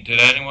mean, did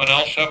anyone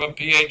else have a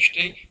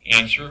PhD?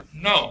 Answer,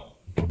 no.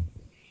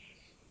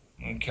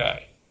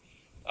 Okay.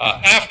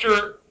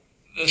 After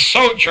the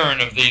sojourn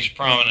of these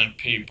prominent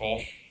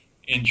people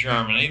in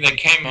Germany, they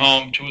came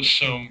home to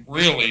assume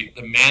really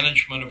the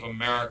management of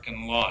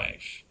American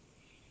life.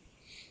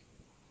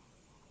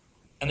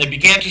 And they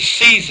began to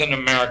season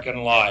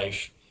American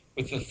life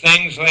with the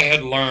things they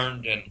had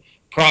learned in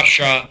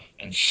Prussia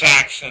and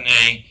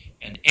Saxony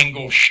and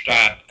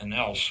Ingolstadt and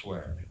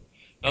elsewhere.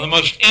 Now, the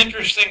most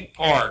interesting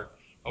part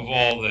of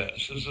all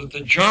this is that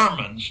the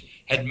Germans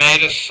had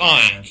made a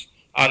science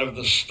out of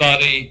the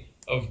study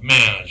of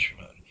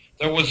management.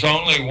 There was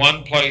only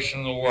one place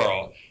in the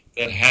world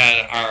that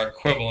had our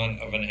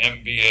equivalent of an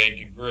MBA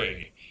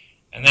degree.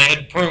 And they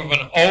had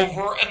proven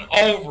over and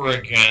over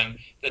again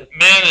that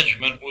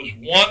management was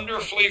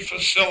wonderfully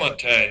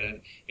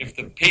facilitated if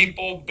the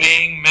people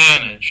being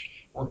managed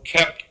were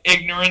kept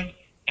ignorant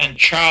and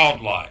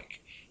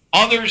childlike.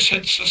 Others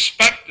had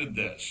suspected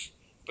this,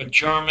 but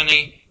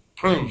Germany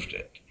proved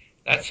it.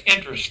 That's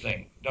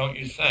interesting, don't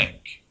you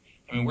think?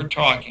 I mean, we're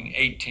talking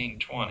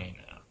 1820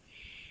 now.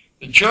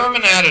 The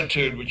German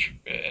attitude,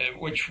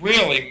 which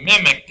really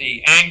mimicked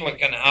the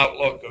Anglican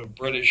outlook of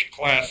British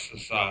class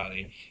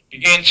society,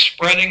 began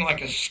spreading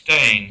like a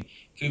stain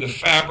through the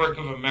fabric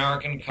of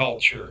American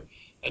culture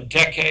a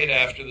decade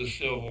after the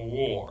Civil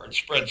War. It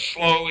spread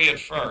slowly at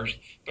first,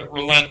 but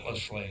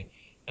relentlessly,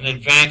 and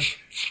advanced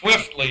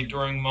swiftly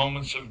during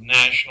moments of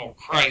national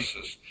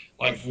crisis,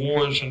 like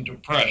wars and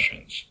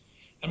depressions,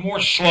 and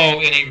more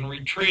slowly and even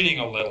retreating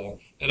a little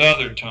at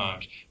other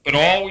times. But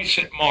always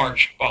it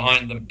marched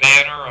behind the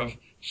banner of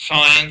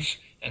science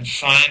and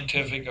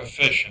scientific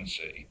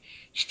efficiency.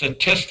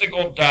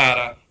 Statistical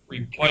data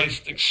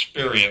replaced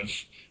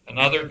experience and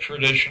other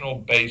traditional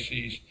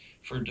bases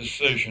for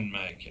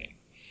decision-making.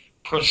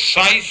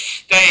 Precise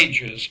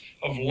stages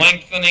of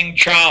lengthening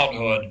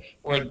childhood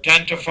were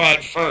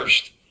identified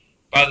first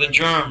by the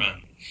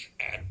Germans.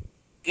 At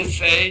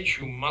this age,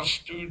 you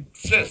must do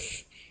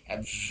this.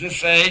 At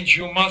this age,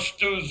 you must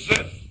do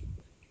this,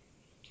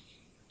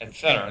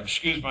 etc.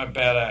 Excuse my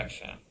bad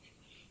accent.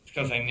 It's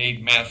because I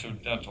need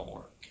massive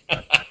dental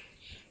work.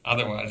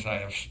 Otherwise,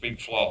 I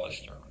speak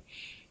flawless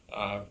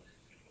German.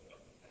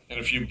 And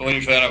if you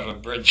believe that, I have a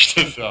bridge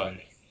to tell you.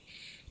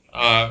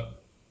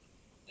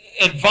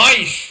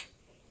 Advice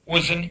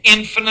was an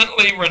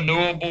infinitely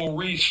renewable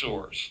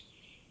resource,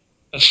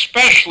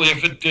 especially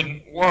if it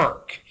didn't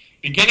work.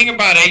 Beginning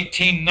about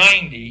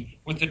 1890,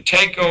 with the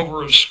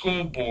takeover of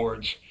school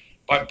boards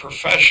by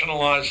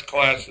professionalized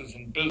classes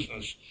and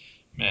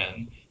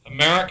businessmen,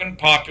 American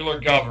popular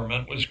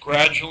government was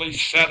gradually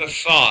set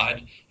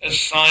aside as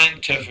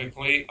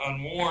scientifically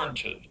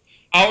unwarranted.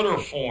 Outer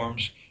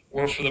forms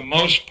were, for the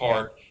most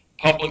part,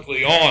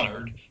 publicly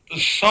honored. The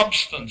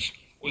substance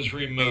was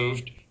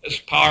removed as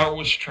power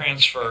was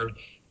transferred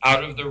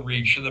out of the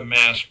reach of the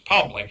mass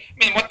public. I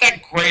mean, what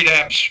that great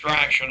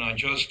abstraction I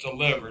just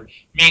delivered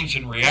means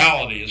in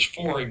reality is,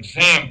 for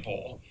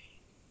example,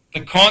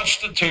 the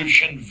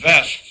Constitution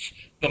vests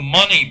the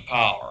money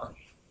power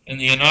in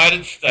the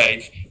United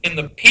States in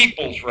the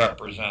people's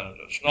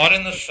representatives, not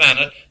in the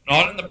Senate,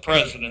 not in the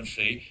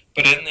presidency,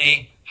 but in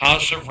the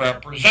House of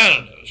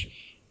Representatives.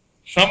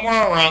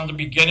 Somewhere around the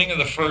beginning of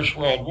the First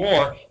World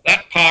War,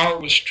 that power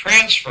was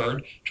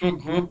transferred to a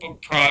group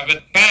of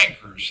private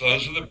bankers.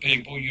 Those are the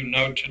people you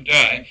know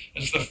today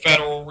as the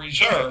Federal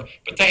Reserve,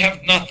 but they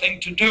have nothing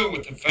to do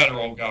with the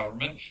federal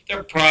government.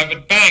 They're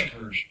private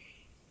bankers,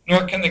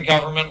 nor can the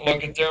government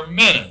look at their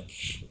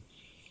minutes.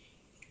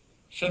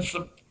 Since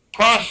the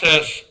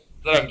process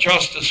that I've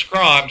just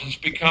described has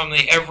become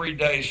the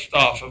everyday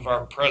stuff of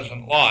our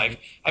present life,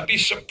 I'd be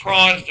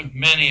surprised if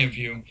many of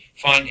you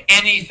find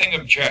anything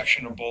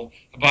objectionable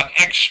about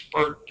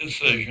expert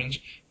decisions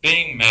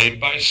being made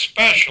by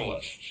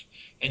specialists.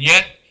 And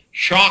yet,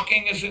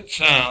 shocking as it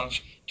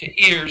sounds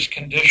to ears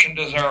conditioned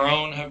as our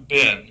own have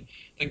been,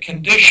 the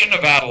condition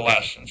of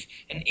adolescence,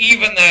 and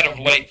even that of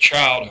late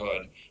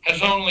childhood,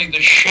 has only the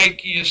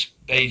shakiest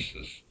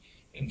basis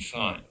in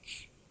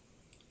science.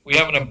 We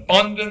have an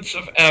abundance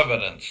of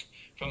evidence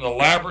from the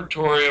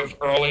laboratory of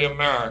early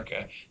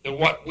America that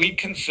what we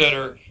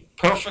consider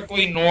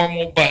perfectly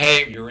normal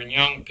behavior in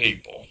young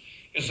people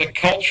is a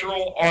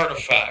cultural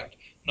artifact,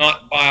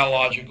 not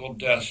biological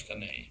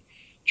destiny.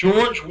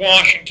 George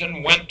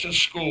Washington went to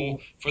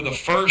school for the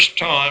first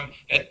time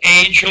at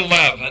age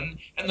 11,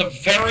 and the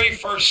very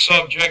first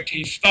subject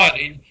he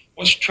studied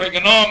was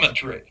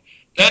trigonometry.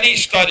 Then he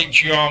studied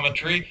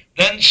geometry,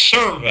 then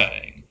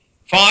surveying.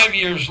 5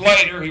 years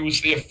later, he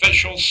was the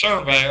official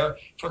surveyor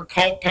for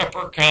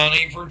Culpeper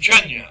County,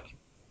 Virginia.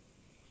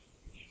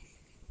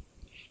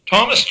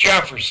 Thomas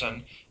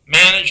Jefferson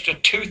managed a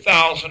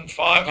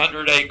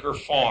 2,500-acre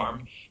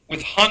farm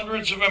with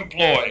hundreds of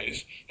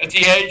employees at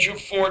the age of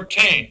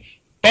 14.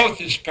 Both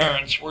his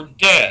parents were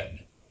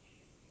dead.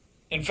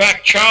 In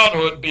fact,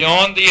 childhood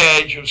beyond the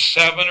age of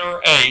 7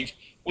 or 8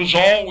 was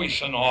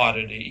always an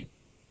oddity,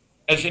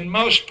 as in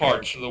most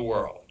parts of the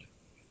world.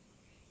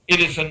 It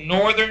is a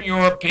Northern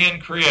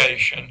European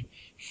creation,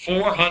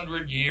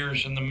 400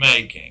 years in the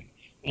making.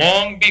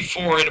 Long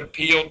before it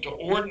appealed to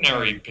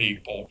ordinary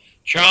people,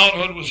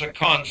 childhood was a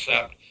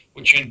concept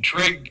which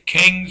intrigued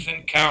kings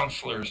and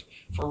counselors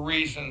for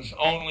reasons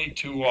only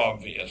too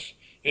obvious.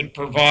 It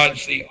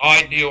provides the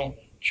ideal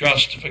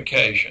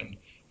justification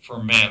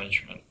for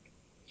management.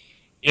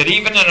 Yet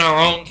even in our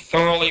own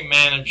thoroughly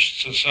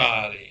managed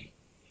society,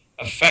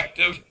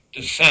 effective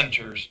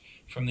dissenters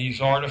from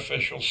these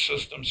artificial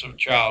systems of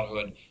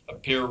childhood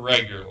appear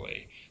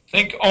regularly.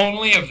 Think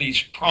only of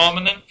these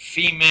prominent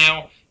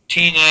female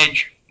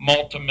teenage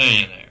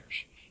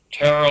multimillionaires: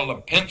 Tara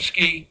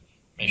Lipinski,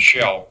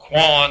 Michelle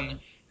Kwan,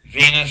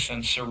 Venus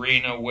and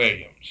Serena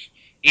Williams.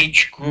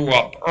 Each grew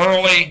up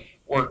early,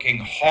 working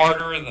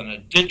harder than a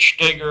ditch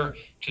digger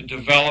to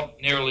develop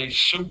nearly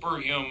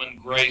superhuman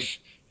grace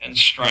and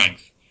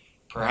strength.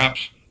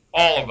 Perhaps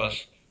all of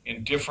us,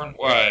 in different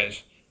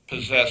ways,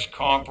 possess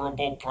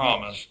comparable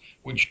promise,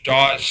 which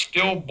dies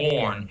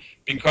stillborn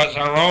because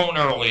our own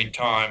early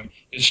time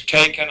is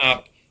taken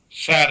up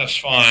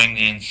satisfying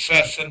the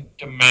incessant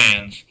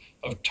demands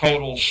of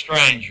total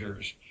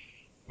strangers.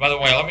 By the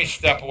way, let me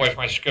step away from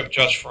my script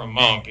just for a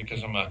moment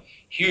because I'm a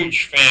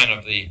huge fan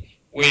of the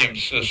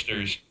Williams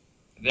sisters.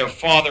 Their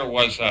father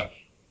was a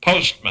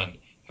postman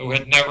who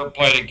had never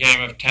played a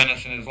game of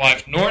tennis in his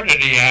life, nor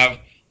did he have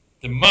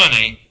the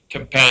money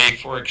to pay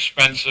for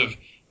expensive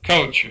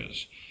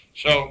coaches.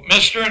 So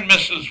Mr. and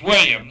Mrs.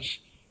 Williams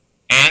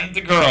and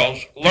the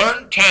girls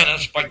learned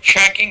tennis by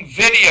checking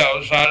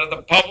videos out of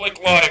the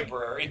public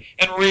library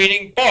and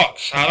reading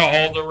books, how to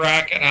hold the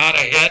racket, how to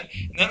hit,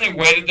 and then they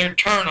waited their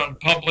turn on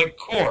public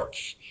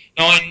courts.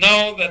 Now I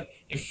know that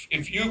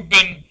if you've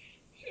been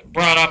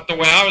brought up the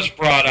way I was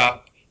brought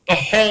up, the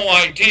whole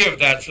idea of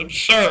that's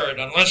absurd.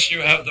 Unless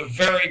you have the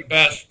very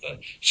best,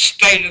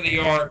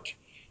 state-of-the-art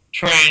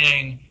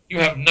training, you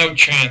have no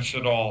chance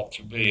at all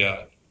to be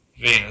a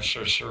Venus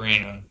or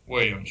Serena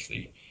Williams,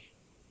 the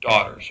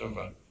daughters of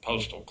a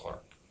postal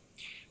clerk,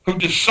 who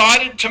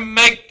decided to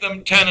make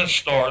them tennis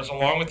stars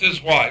along with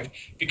his wife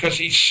because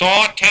he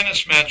saw a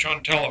tennis match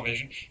on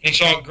television and he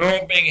saw a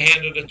girl being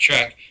handed a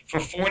check for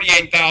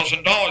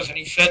 $48,000, and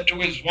he said to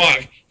his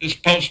wife, this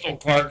postal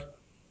clerk,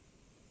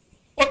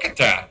 "Look at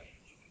that.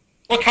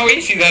 Look how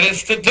easy that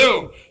is to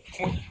do."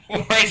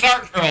 We'll raise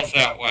our girls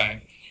that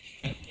way.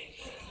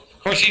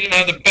 Of course, he didn't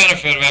have the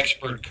benefit of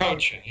expert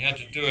coaching. He had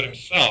to do it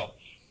himself.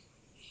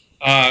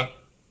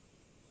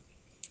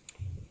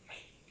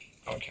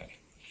 Okay.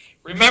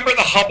 Remember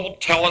the Hubble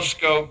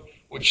telescope,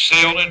 which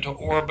sailed into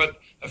orbit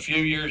a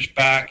few years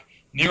back,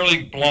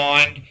 nearly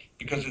blind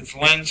because its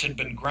lens had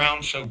been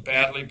ground so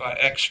badly by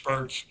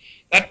experts?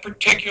 That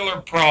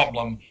particular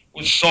problem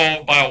was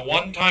solved by a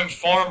one-time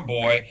farm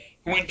boy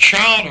who in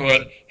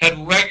childhood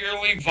had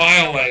regularly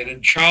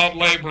violated child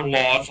labor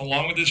laws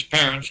along with his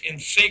parents in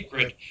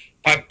secret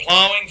by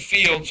plowing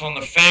fields on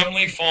the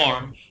family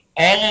farm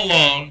all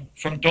alone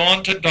from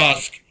dawn to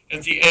dusk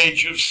at the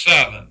age of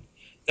 7.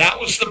 That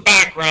was the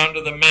background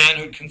of the man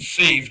who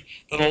conceived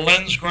that a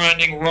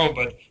lens-grinding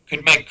robot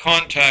could make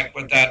contact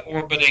with that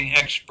orbiting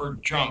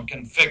expert junk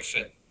and fix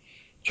it.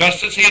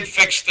 Just as he had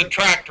fixed the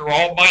tractor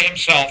all by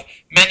himself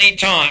many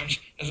times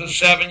as a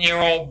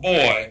 7-year-old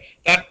boy,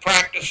 that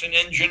practice in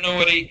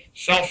ingenuity,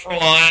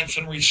 self-reliance,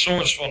 and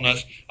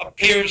resourcefulness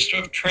appears to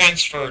have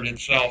transferred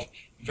itself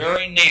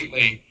very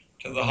neatly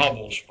to the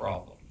Hubble's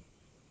problem.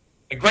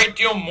 A great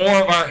deal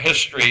more of our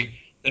history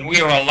than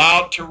we are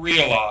allowed to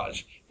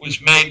realize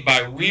was made by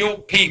real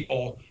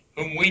people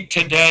whom we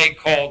today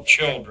call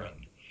children.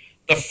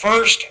 The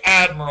first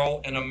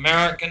admiral in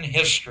American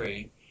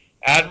history,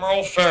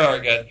 Admiral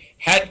Farragut,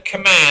 had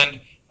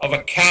command of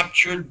a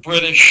captured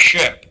British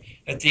ship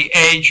at the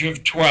age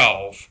of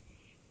 12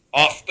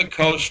 off the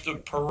coast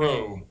of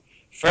Peru.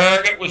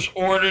 Farragut was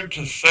ordered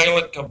to sail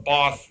it to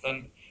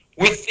Boston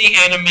with the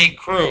enemy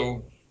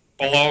crew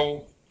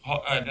below,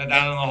 down in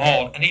the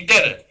hold, and he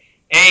did it,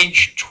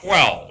 age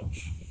 12.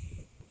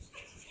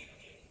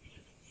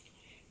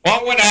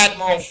 What would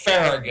Admiral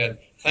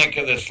Farragut think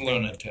of this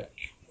lunatic?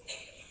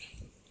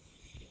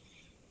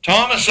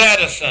 Thomas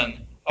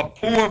Edison, a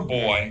poor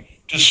boy,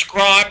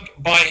 described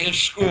by his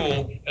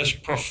school as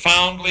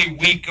profoundly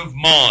weak of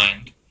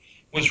mind,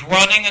 was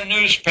running a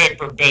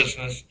newspaper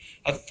business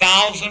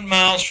 1,000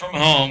 miles from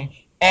home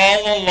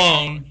all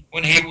alone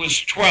when he was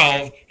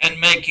 12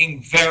 and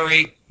making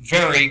very,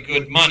 very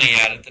good money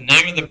at it. The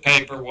name of the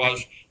paper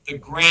was the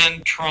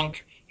Grand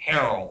Trunk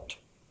Herald.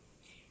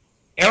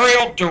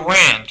 Ariel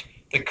Durant,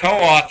 the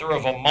co-author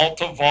of a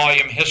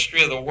multi-volume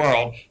history of the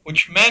world,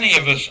 which many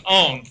of us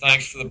own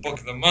thanks to the Book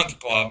of the Month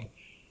Club,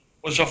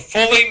 was a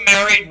fully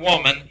married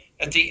woman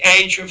at the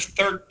age of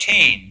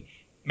 13,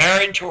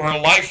 married to her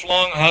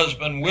lifelong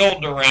husband, Will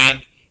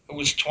Durant, who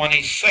was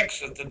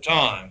 26 at the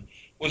time.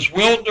 Was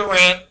Will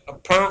Durant a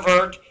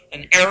pervert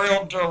and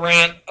Ariel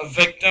Durant a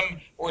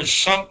victim, or is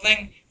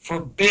something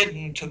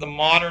forbidden to the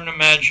modern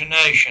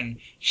imagination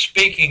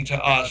speaking to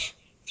us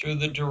through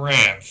the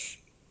Durants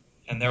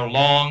and their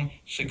long,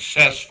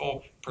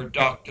 successful,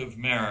 productive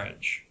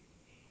marriage?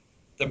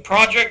 The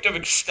project of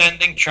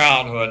extending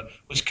childhood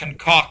was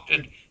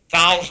concocted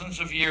thousands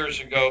of years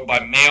ago by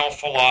male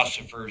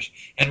philosophers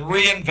and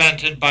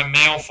reinvented by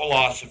male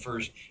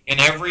philosophers in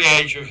every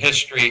age of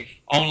history,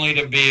 only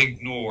to be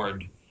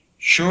ignored.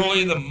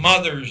 Surely the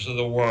mothers of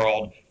the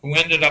world, who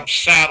ended up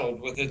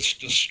saddled with its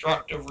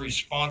destructive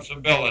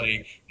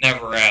responsibility,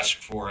 never asked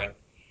for it.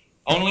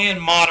 Only in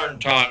modern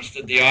times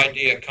did the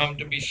idea come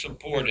to be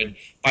supported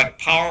by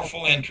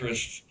powerful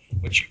interests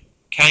which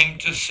came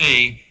to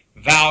see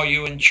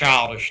value in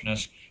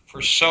childishness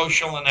for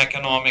social and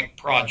economic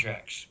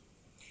projects.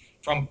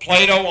 From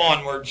Plato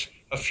onwards,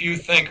 a few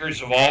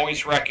thinkers have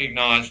always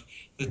recognized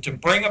that to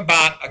bring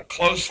about a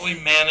closely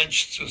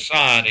managed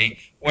society,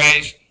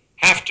 ways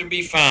have to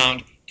be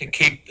found to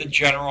keep the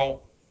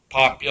general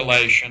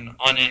population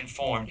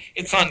uninformed.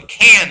 It's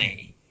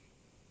uncanny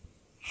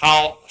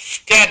how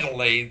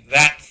steadily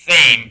that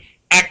theme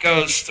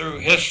echoes through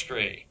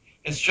history.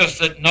 It's just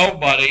that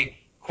nobody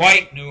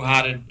quite knew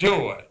how to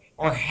do it,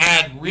 or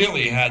had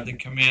really had the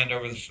command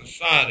over the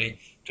society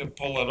to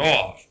pull it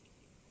off.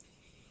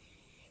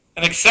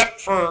 And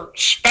except for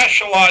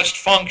specialized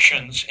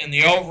functions in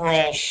the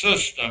overall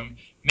system,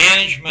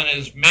 management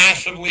is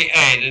massively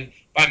aided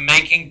by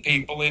making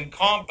people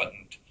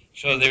incompetent.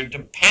 So they're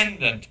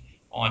dependent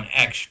on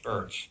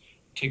experts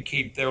to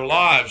keep their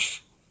lives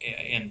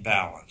in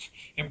balance.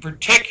 In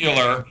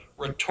particular,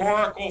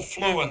 rhetorical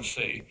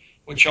fluency,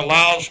 which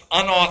allows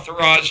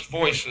unauthorized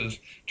voices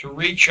to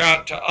reach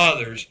out to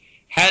others,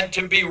 had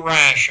to be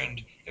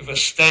rationed if a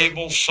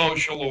stable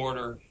social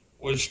order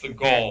was the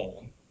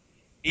goal.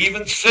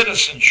 Even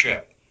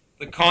citizenship,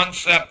 the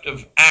concept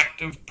of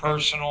active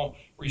personal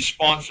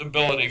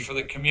responsibility for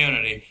the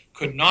community,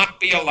 could not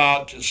be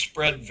allowed to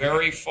spread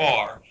very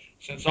far,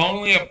 since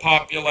only a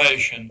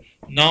population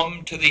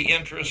numb to the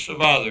interests of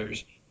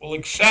others will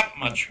accept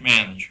much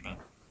management.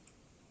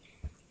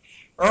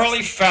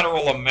 Early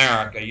federal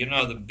America,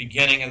 the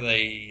beginning of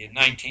the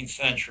 19th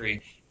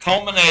century,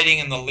 culminating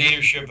in the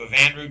leadership of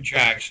Andrew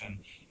Jackson,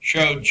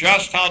 showed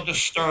just how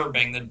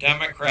disturbing the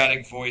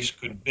democratic voice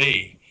could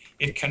be.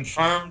 It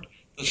confirmed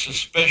the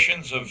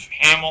suspicions of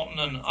Hamilton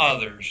and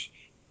others.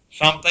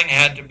 Something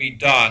had to be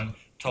done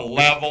to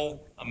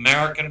level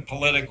American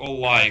political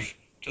life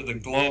to the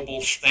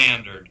global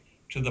standard,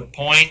 to the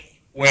point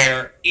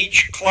where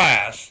each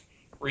class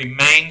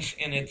remains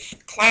in its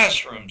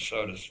classroom,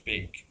 so to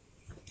speak.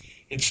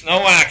 It's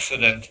no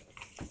accident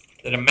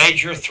that a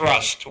major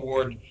thrust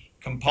toward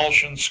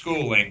compulsion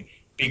schooling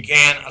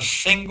began a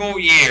single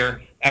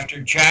year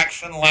after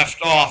Jackson left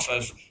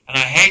office. And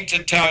I hate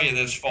to tell you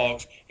this,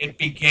 folks, it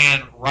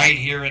began right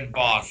here in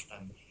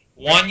Boston.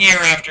 1 year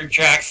after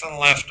Jackson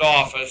left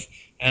office,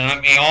 and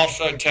let me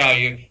also tell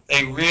you,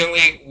 they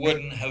really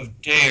wouldn't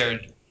have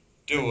dared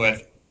do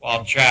it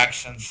while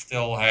Jackson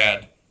still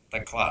had the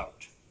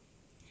clout.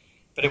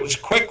 But it was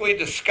quickly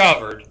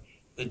discovered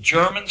that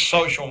German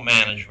social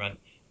management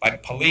by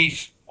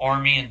police,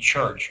 army, and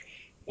church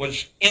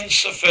was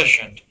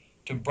insufficient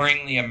to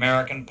bring the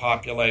American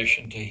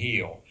population to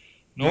heel,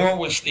 nor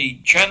was the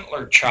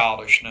gentler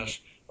childishness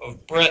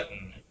of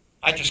Britain.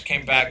 I just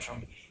came back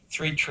from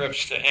 3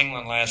 trips to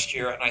England last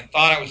year, and I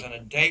thought I was in a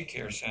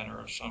daycare center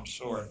of some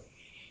sort.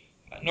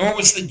 Nor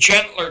was the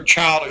gentler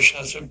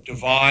childishness of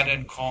divide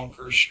and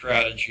conquer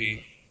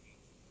strategy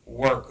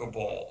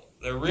workable.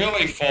 There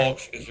really,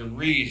 folks, is a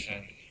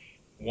reason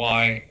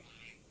why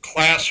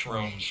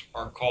classrooms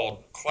are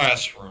called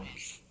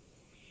classrooms.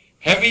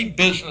 Heavy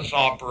business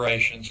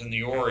operations in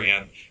the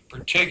Orient,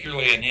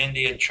 particularly in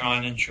India,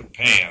 China, and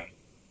Japan,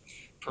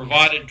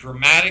 provided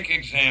dramatic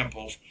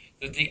examples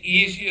that the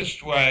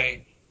easiest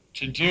way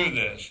to do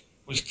this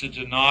was to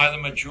deny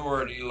the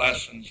majority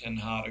lessons in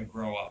how to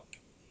grow up.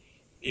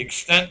 The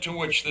extent to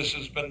which this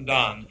has been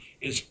done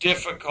is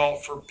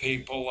difficult for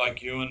people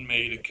like you and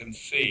me to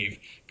conceive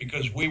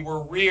because we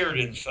were reared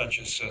in such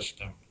a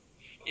system.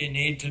 What you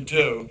need to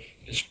do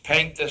is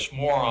paint this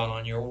moron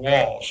on your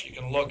walls. You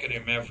can look at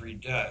him every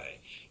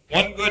day.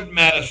 One good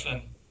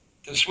medicine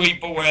to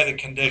sweep away the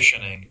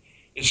conditioning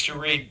is to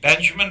read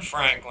Benjamin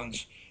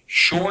Franklin's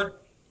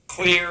short,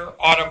 clear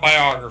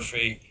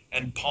autobiography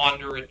and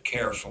ponder it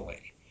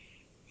carefully.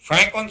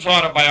 Franklin's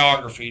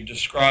autobiography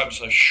describes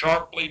a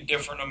sharply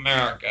different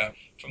America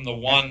from the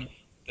one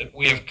that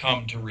we have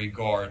come to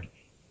regard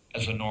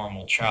as a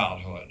normal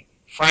childhood.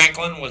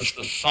 Franklin was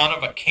the son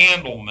of a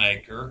candle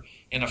maker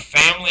in a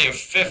family of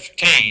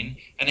 15,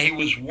 and he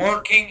was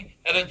working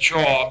at a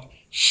job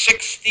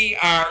 60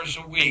 hours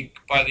a week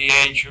by the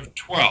age of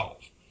 12.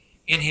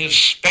 In his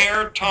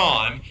spare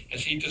time,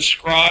 as he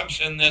describes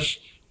in this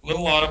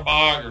little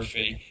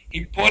autobiography,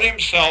 he put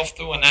himself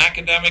through an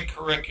academic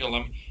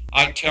curriculum,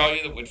 I tell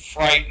you, that would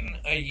frighten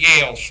a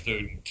Yale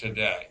student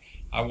today.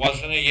 I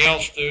wasn't a Yale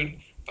student,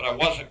 but I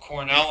was a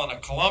Cornell and a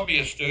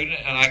Columbia student,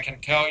 and I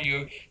can tell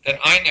you that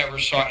I never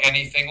saw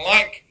anything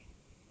like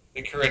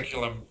the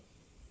curriculum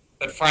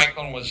that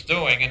Franklin was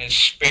doing in his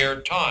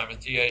spare time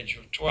at the age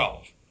of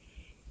 12.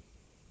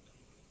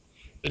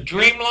 The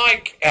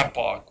dreamlike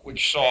epoch,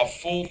 which saw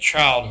full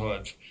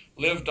childhoods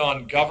lived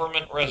on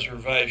government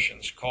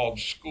reservations called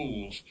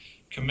schools,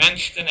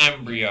 commenced in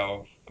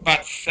embryo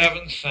about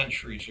 7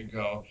 centuries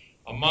ago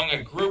among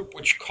a group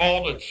which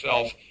called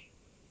itself,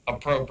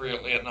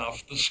 appropriately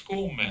enough, the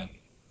schoolmen.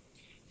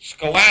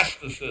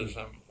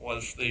 Scholasticism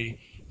was the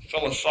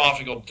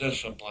philosophical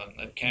discipline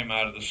that came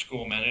out of the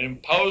schoolmen. It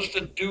imposed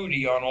a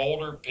duty on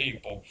older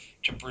people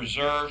to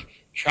preserve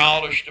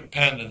childish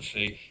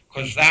dependency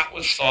because that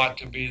was thought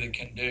to be the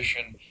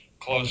condition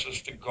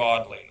closest to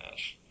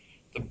godliness.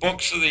 The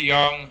books of the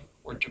young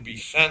were to be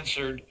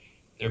censored,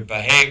 their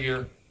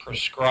behavior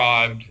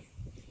prescribed,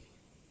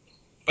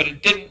 but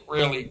it didn't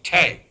really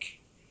take.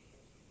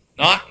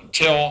 Not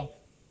until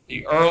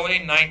the early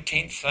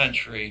 19th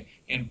century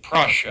in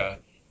Prussia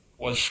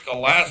was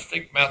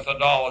scholastic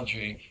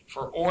methodology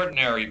for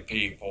ordinary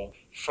people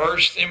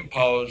first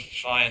imposed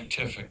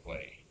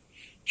scientifically.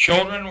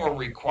 Children were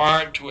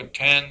required to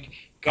attend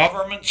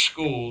government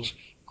schools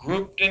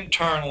grouped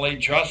internally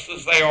just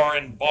as they are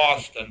in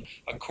Boston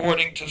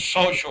according to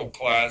social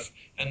class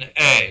and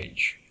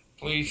age.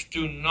 Please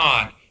do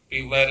not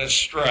be led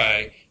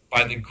astray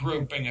by the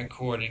grouping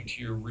according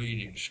to your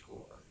reading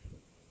score.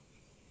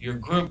 You're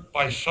grouped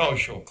by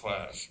social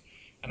class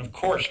and, of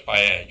course, by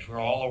age. We're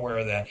all aware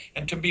of that.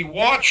 And to be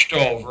watched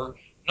over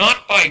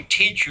not by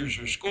teachers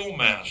or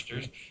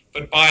schoolmasters,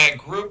 but by a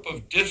group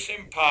of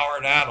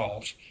disempowered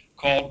adults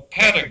called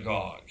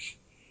pedagogues.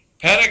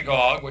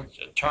 Pedagogue, which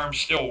is a term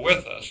still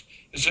with us,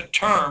 is a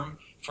term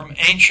from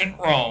ancient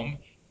Rome.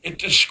 It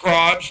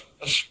describes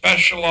a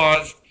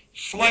specialized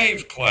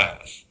slave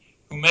class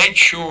who made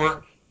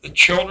sure the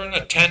children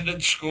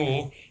attended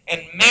school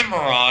and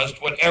memorized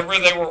whatever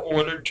they were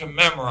ordered to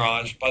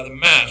memorize by the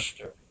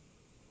master.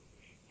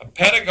 A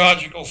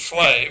pedagogical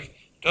slave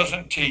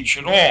doesn't teach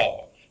at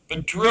all,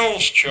 but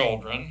drills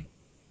children,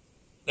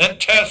 then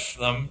tests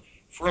them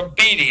for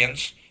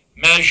obedience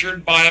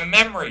measured by a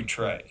memory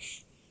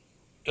trace.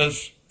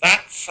 Does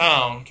that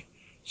sound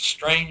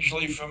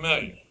strangely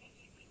familiar?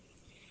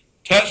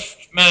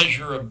 Tests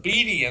measure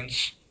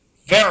obedience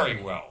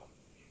very well,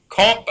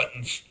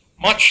 competence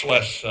much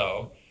less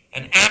so,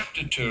 and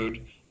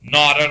aptitude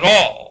not at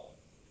all.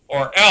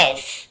 Or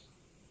else,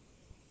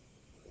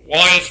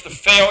 why is the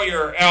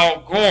failure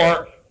Al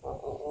Gore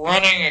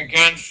running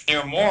against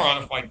their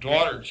moron, if my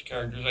daughter's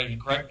characterization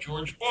is correct,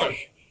 George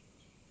Bush?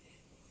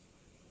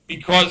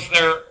 Because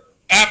their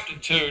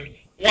aptitude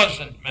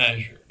wasn't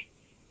measured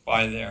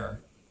by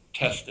their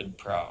tested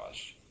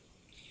prowess.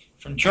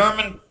 From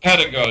German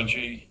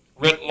pedagogy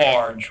writ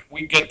large,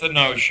 we get the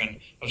notion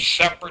of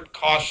separate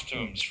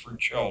costumes for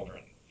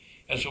children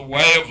as a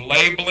way of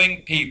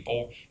labeling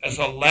people as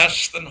a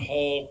less than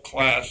whole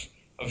class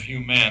of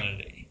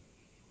humanity.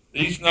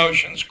 These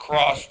notions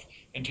crossed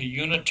into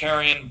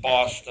Unitarian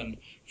Boston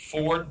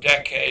 4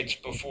 decades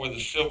before the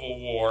Civil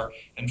War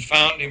and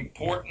found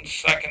important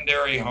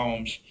secondary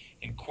homes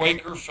in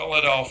Quaker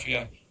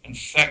Philadelphia and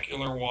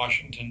secular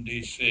Washington,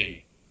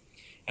 D.C.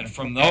 And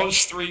from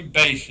those 3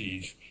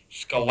 bases,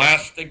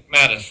 scholastic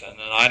medicine,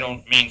 and I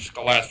don't mean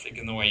scholastic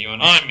in the way you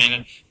and I mean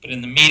it, but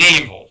in the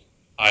medieval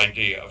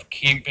idea of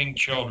keeping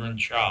children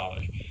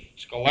childish,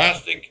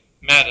 scholastic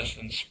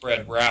medicine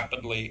spread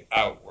rapidly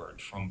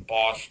outward from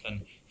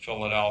Boston,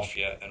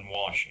 Philadelphia, and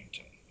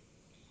Washington.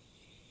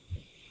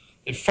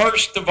 It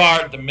first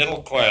devoured the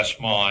middle-class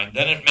mind,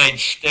 then it made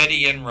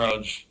steady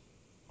inroads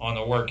on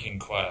the working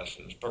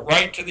classes. But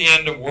right to the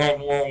end of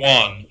World War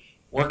I,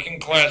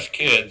 working-class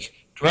kids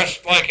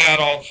dressed like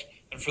adults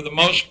and for the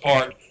most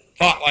part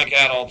thought like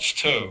adults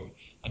too,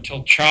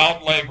 until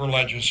child labor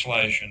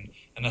legislation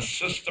and a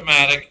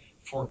systematic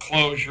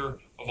foreclosure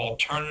of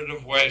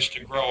alternative ways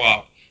to grow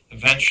up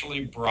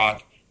eventually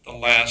brought the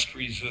last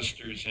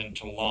resistors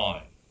into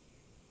line.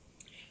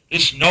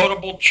 This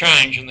notable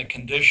change in the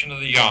condition of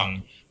the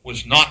young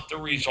was not the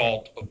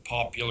result of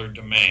popular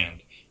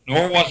demand,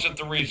 nor was it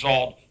the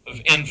result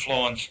of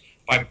influence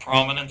by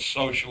prominent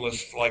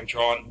socialists like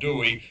John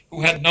Dewey,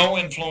 who had no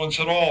influence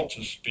at all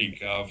to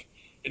speak of.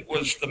 It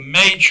was the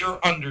major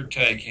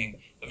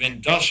undertaking of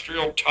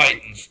industrial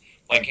titans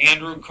like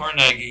Andrew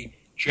Carnegie,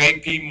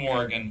 J.P.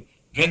 Morgan,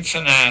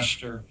 Vincent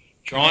Astor,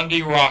 John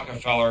D.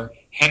 Rockefeller,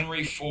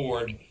 Henry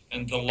Ford,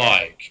 and the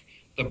like.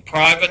 The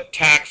private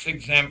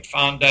tax-exempt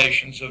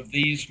foundations of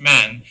these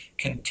men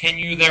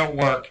continue their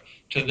work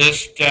to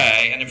this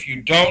day. And if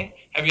you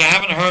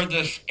haven't heard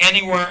this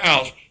anywhere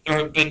else, there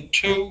have been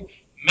 2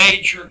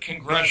 major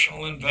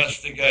congressional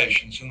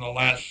investigations in the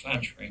last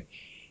century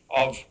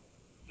of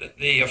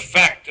the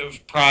effect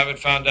of private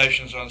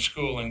foundations on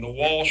schooling. The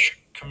Walsh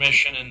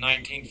Commission in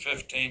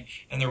 1915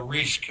 and the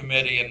Reese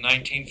Committee in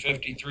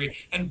 1953,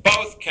 and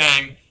both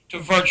came to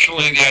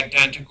virtually the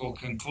identical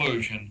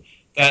conclusion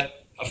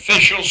that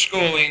official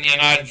schooling in the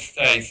United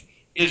States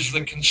is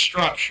the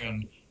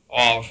construction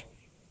of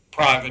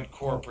private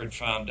corporate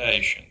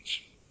foundations.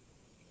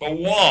 But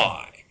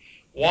why?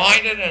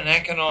 Why did an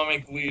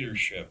economic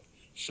leadership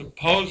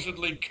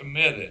supposedly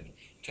committed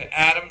to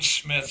Adam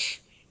Smith's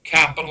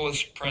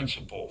capitalist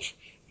principles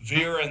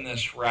veer in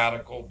this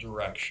radical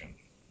direction?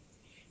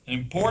 An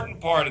important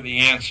part of the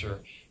answer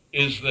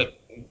is that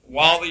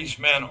while these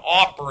men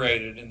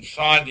operated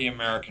inside the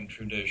American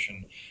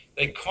tradition,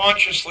 they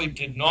consciously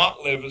did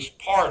not live as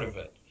part of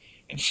it.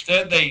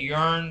 Instead, they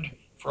yearned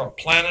for a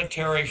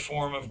planetary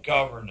form of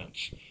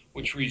governance,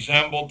 which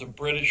resembled the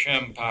British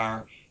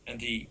Empire and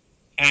the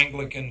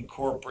Anglican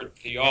corporate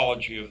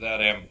theology of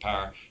that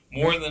empire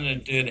more than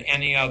it did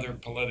any other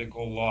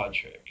political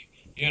logic.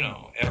 You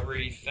know,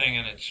 everything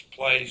in its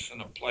place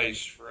and a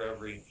place for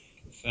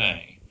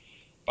everything.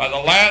 By the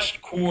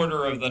last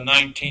quarter of the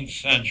 19th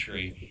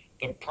century,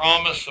 the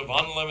promise of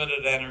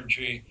unlimited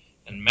energy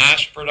and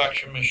mass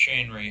production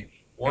machinery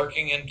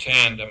working in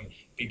tandem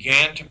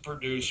began to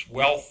produce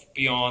wealth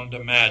beyond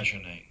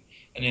imagining.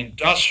 An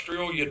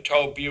industrial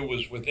utopia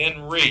was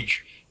within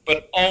reach,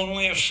 but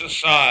only if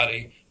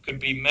society could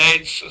be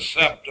made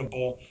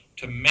susceptible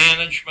to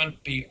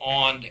management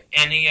beyond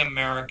any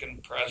American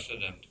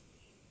precedent.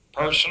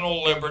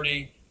 Personal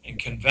liberty and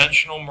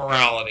conventional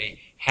morality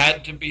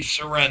had to be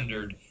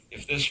surrendered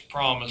if this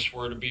promise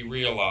were to be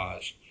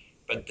realized.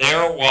 But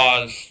there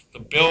was the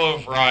Bill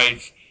of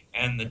Rights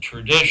and the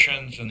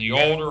traditions and the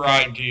older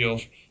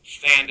ideals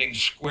standing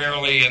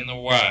squarely in the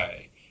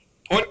way.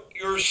 Put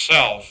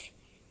yourself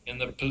in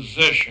the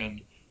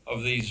position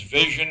of these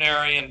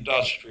visionary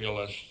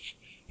industrialists,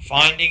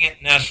 finding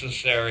it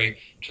necessary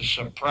to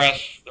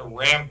suppress the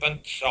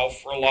rampant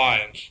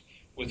self-reliance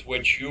with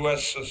which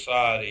U.S.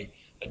 society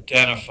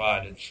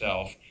identified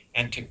itself,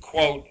 and to,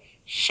 quote,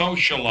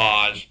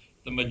 socialize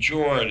the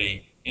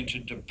majority into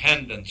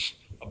dependence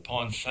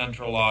upon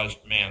centralized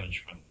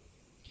management.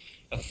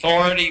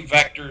 Authority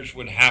vectors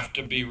would have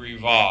to be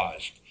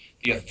revised.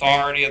 The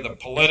authority of the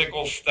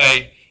political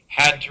state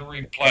had to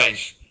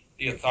replace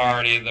the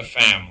authority of the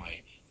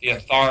family. The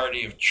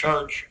authority of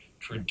church,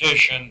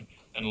 tradition,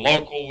 and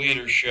local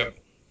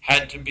leadership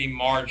had to be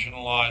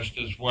marginalized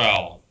as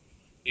well.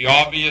 The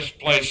obvious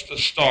place to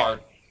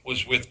start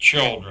was with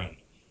children.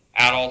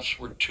 Adults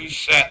were too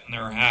set in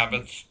their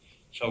habits,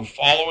 so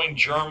following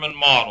German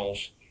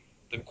models,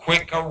 the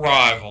quick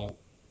arrival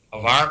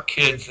of our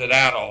kids at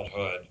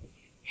adulthood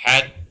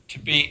had to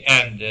be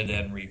ended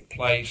and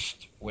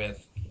replaced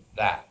with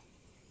that.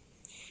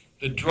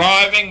 The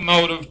driving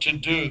motive to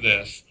do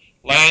this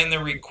lay in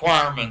the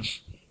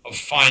requirements of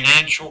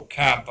financial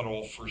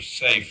capital for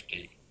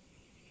safety.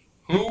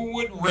 Who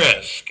would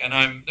risk,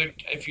 and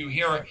if you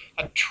hear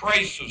a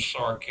trace of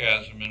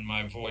sarcasm in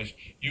my voice,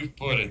 you've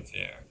put it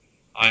there.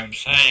 I'm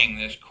saying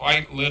this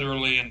quite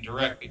literally and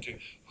directly to,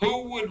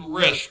 who would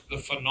risk the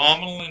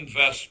phenomenal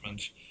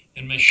investments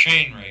in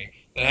machinery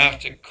that have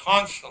to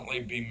constantly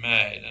be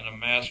made in a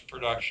mass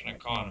production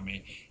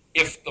economy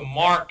if the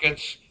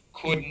markets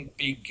couldn't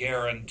be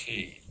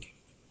guaranteed?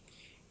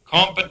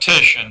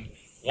 Competition,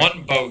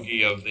 one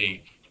bogey of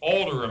the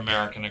older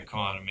American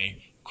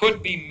economy,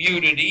 could be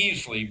muted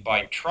easily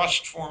by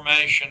trust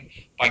formation,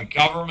 by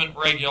government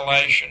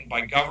regulation,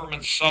 by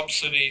government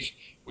subsidies,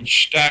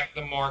 which stack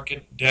the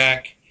market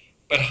deck.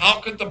 But how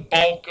could the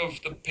bulk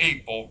of the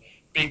people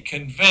be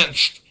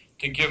convinced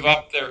to give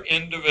up their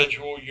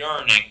individual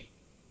yearning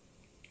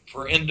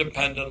for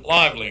independent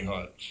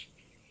livelihoods?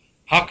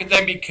 How could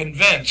they be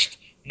convinced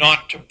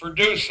not to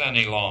produce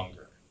any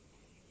longer?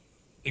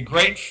 The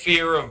great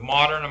fear of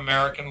modern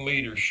American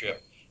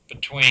leadership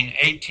between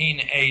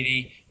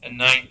 1880 and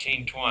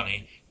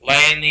 1920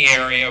 lay in the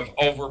area of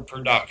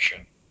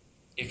overproduction.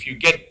 If you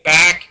get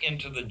back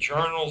into the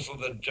journals of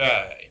the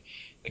day,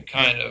 the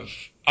kind of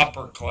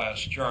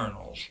upper-class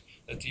journals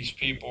that these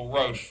people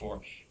wrote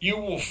for, you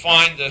will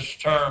find this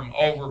term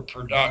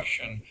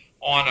overproduction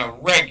on a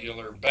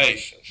regular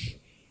basis.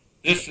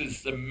 This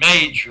is the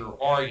major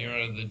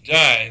argument of the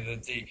day,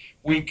 that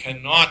we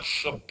cannot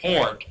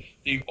support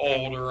the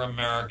older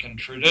American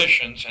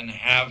traditions and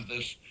have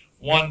this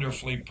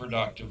wonderfully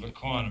productive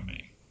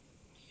economy.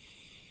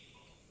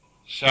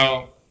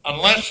 So,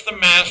 unless the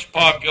mass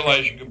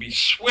population could be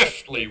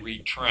swiftly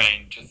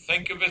retrained to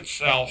think of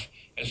itself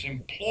as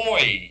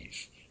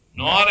employees,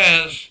 not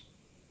as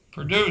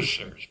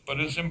producers, but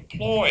as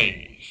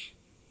employees,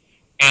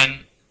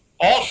 and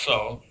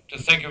also to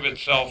think of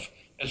itself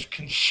as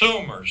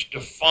consumers,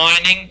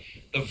 defining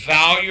the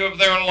value of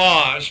their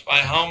lives by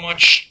how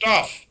much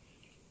stuff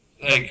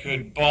they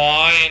could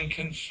buy and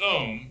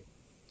consume,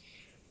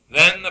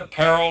 then the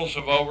perils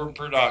of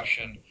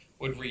overproduction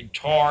would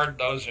retard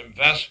those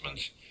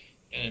investments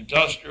in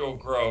industrial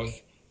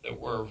growth that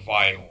were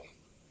vital.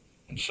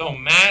 And so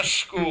mass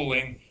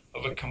schooling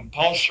of a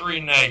compulsory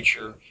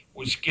nature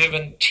was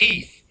given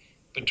teeth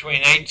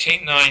between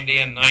 1890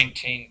 and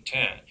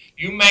 1910.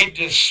 You may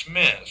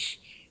dismiss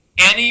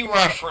any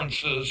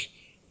references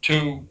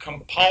to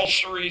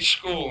compulsory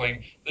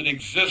schooling that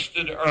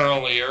existed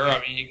earlier. I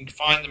mean, you can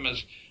find them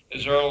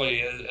as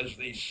early as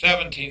the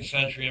 17th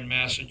century in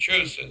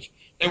Massachusetts.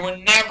 They were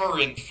never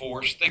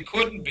enforced. They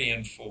couldn't be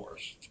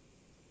enforced.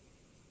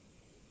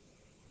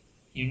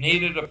 You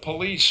needed a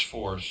police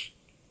force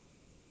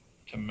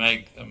to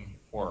make them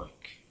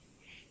work.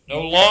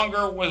 No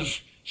longer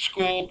was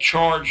school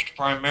charged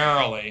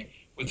primarily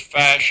with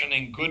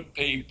fashioning good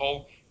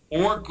people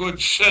or good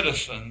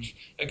citizens,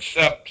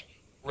 except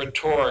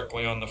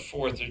rhetorically on the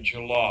 4th of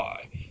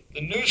July.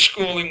 The new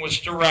schooling was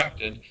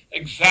directed,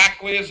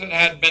 exactly as it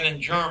had been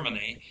in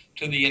Germany,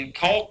 to the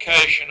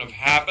inculcation of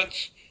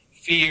habits,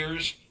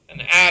 fears,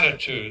 and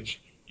attitudes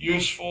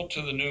useful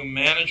to the new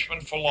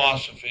management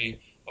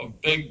philosophy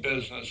of big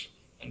business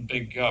and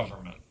big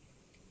government.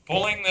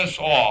 Pulling this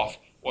off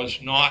was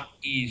not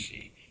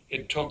easy.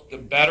 It took the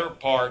better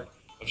part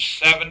of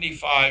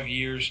 75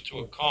 years to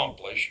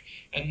accomplish,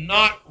 and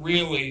not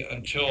really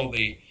until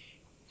the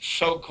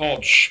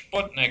so-called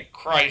Sputnik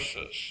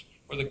crisis,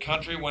 where the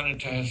country went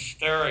into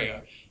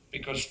hysteria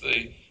because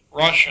the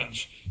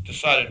Russians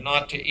decided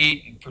not to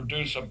eat and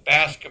produce a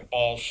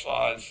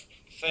basketball-sized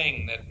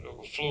thing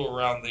that flew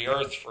around the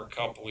earth for a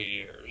couple of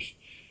years.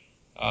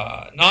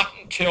 Not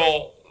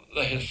until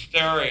the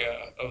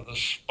hysteria of the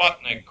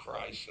Sputnik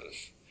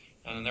crisis,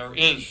 and there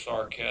is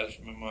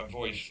sarcasm in my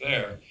voice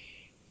there,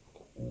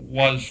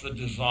 was the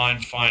design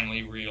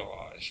finally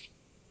realized.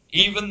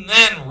 Even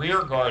then,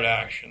 rearguard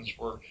actions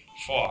were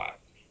fought.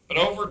 But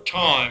over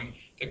time,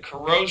 the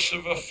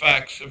corrosive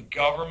effects of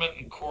government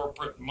and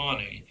corporate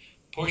money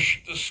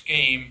pushed the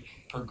scheme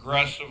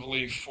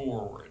progressively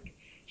forward.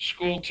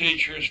 School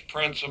teachers,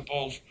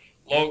 principals,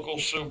 local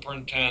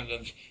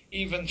superintendents,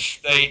 even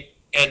state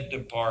ed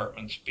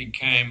departments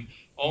became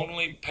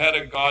only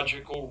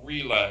pedagogical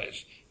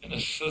relays in a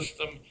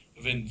system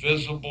of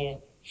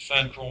invisible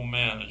central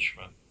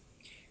management.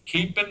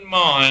 Keep in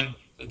mind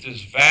that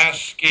this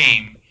vast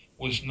scheme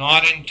was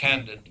not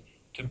intended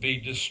to be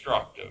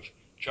destructive,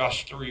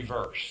 just the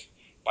reverse.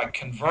 By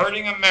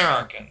converting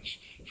Americans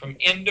from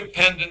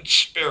independent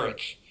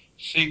spirits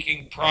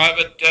seeking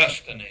private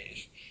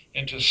destinies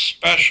into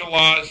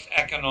specialized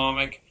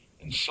economic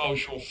and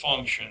social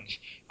functions,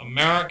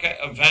 America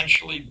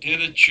eventually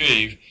did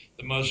achieve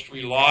the most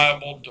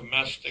reliable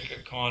domestic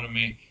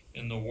economy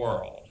in the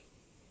world.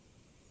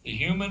 The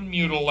human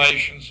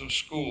mutilations of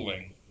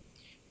schooling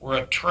were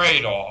a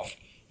trade-off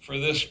for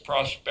this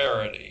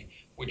prosperity,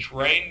 which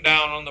rained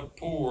down on the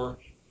poor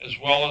as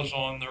well as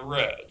on the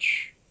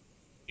rich.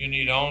 You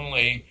need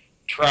only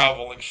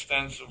travel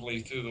extensively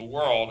through the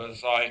world,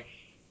 as I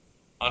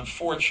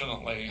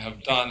unfortunately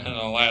have done in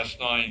the last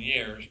 9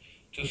 years,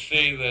 to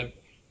see that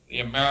the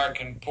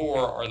American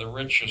poor are the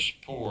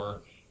richest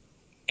poor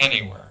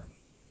anywhere.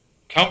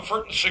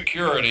 Comfort and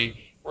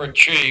security were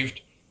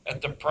achieved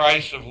at the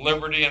price of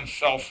liberty and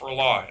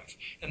self-reliance.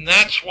 And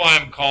that's why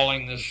I'm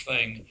calling this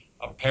thing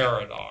a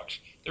paradox.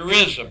 There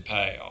is a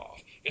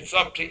payoff. It's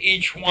up to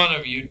each one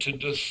of you to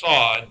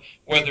decide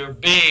whether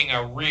being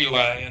a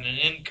relay and an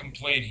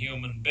incomplete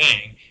human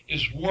being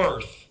is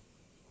worth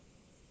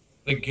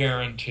the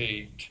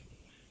guaranteed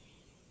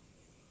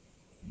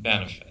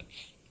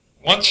benefits.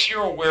 Once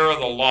you're aware of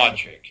the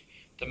logic,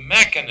 the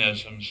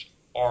mechanisms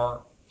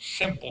are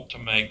simple to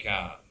make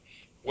out.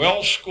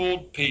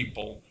 Well-schooled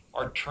people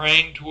are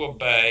trained to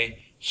obey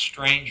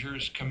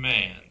strangers'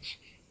 commands.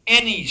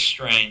 Any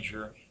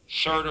stranger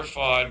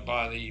certified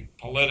by the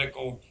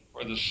political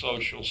or the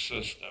social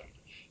system.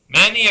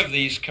 Many of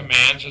these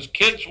commands, as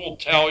kids will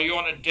tell you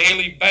on a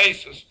daily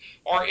basis,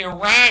 are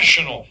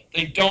irrational.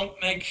 They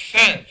don't make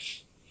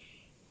sense.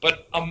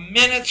 But a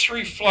minute's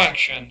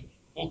reflection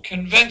will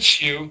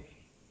convince you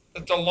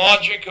that the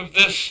logic of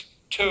this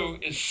too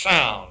is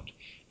sound.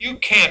 You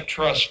can't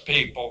trust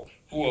people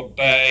who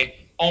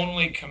obey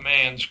only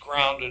commands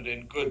grounded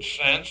in good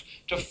sense.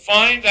 To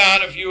find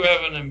out if you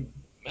have an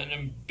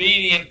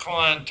obedient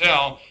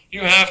clientele,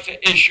 you have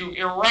to issue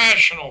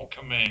irrational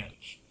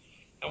commands.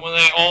 And when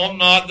they all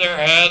nod their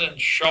head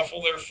and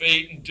shuffle their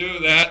feet and do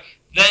that,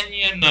 then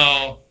you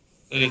know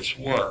that it's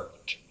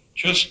worked.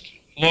 Just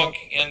look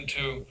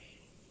into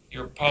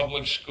your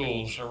public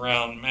schools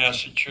around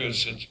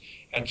Massachusetts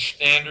at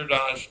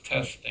standardized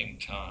testing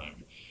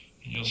time,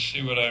 and you'll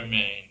see what I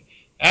mean.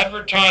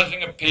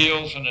 Advertising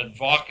appeals and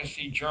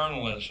advocacy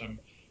journalism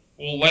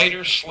will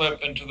later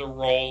slip into the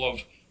role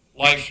of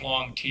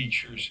lifelong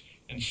teachers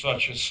in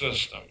such a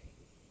system.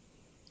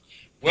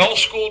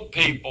 Well-schooled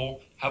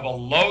people have a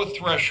low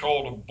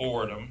threshold of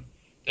boredom.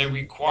 They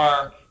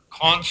require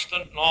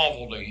constant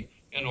novelty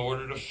in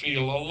order to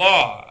feel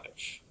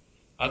alive.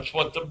 That's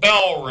what the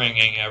bell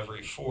ringing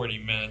every 40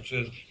 minutes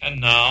is, and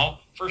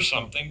now for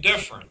something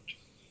different.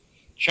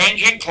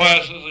 Changing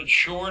classes at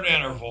short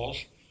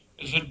intervals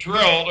is a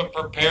drill to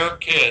prepare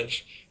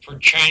kids for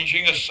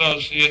changing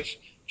associates,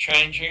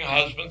 changing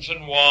husbands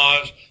and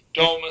wives,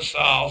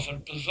 domiciles,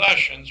 and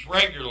possessions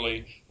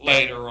regularly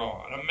later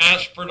on. A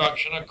mass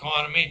production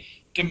economy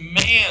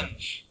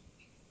demands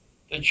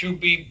that you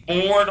be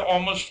bored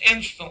almost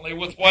instantly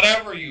with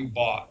whatever you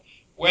bought,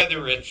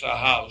 whether it's a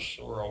house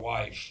or a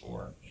wife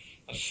or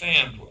a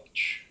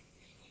sandwich.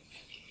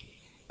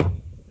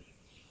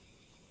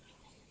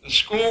 The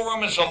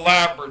schoolroom is a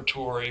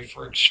laboratory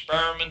for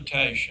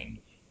experimentation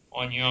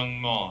on young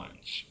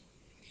minds.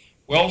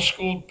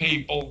 Well-schooled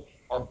people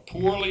are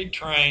poorly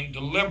trained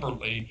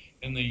deliberately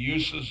in the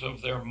uses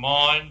of their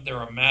mind,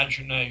 their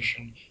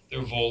imagination,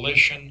 their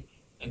volition,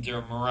 and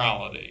their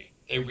morality.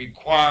 They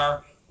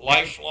require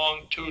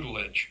lifelong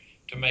tutelage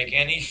to make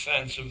any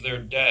sense of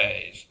their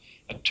days,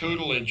 a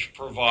tutelage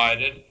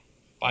provided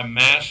by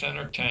mass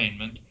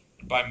entertainment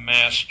and by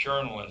mass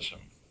journalism.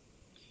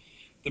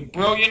 The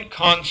brilliant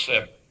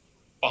concept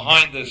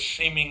behind this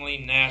seemingly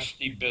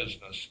nasty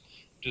business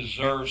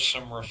deserves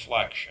some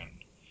reflection.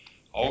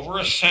 Over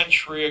a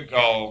century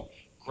ago,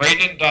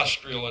 great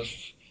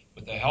industrialists,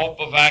 with the help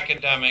of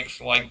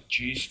academics like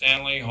G.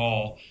 Stanley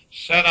Hall,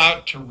 set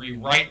out to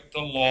rewrite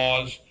the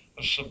laws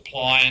of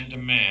supply and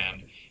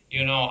demand.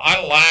 You know,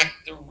 I lack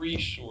the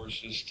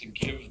resources to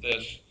give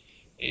this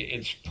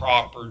its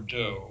proper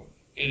due.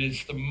 It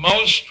is the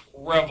most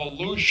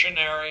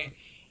revolutionary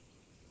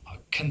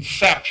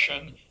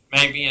conception,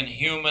 maybe in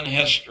human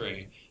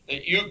history,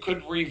 that you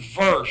could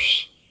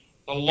reverse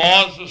the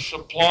laws of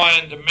supply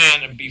and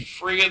demand and be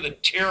free of the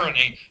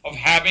tyranny of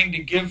having to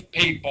give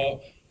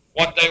people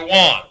what they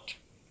want.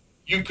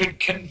 You could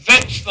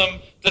convince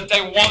them that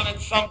they wanted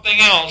something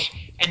else,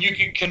 and you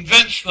could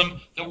convince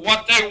them that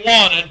what they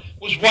wanted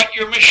was what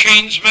your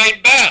machines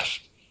made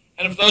best.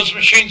 And if those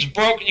machines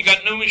broke and you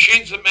got new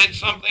machines that made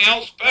something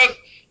else best,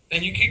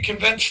 then you could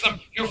convince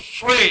them you're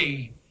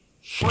free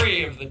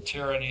of the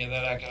tyranny of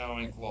that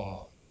economic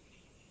law.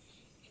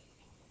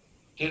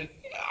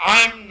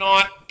 I'm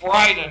not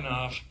bright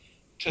enough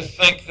to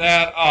think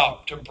that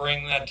up, to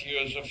bring that to you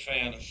as a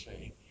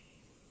fantasy.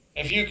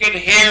 If you could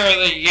hear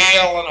the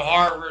Yale and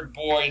Harvard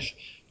boys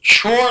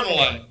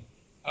chortling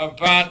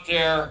about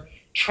their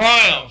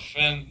triumph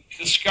in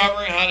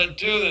discovering how to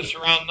do this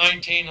around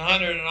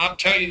 1900, and I'll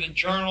tell you the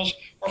journals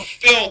are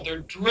filled, they're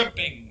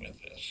dripping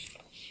with this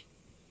stuff.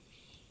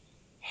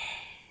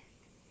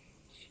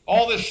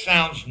 All this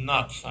sounds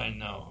nuts, I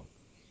know.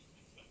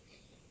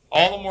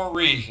 All the more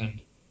reason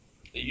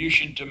that you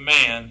should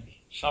demand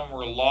some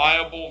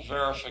reliable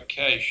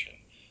verification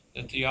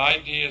that the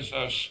ideas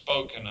I've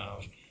spoken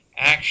of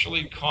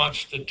actually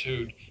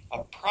constitute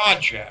a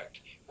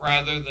project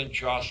rather than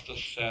just a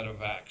set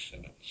of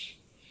accidents.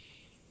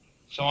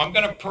 So I'm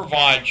going to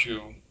provide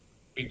you,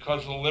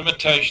 because of the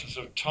limitations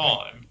of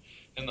time,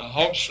 in the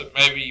hopes that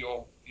maybe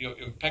you'll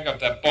pick up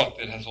that book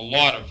that has a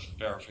lot of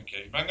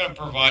verification. I'm going to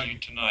provide you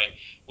tonight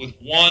with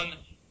one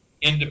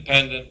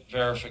independent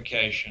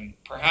verification,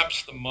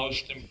 perhaps the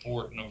most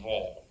important of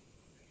all.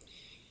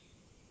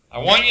 I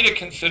want you to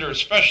consider,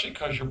 especially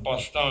because you're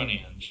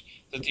Bostonians,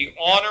 that the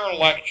honor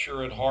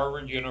lecture at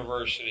Harvard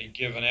University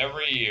given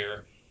every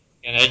year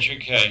in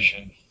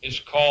education is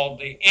called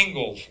the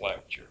Ingalls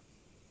Lecture.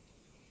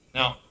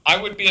 Now,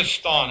 I would be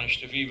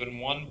astonished if even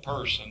one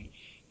person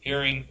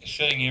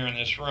sitting here in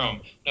this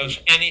room knows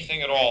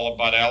anything at all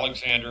about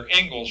Alexander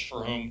Ingalls,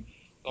 for whom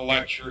the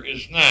lecture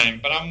is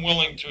named, but I'm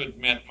willing to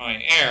admit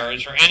my error.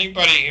 Is there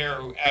anybody here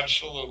who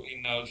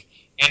absolutely knows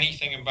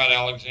anything about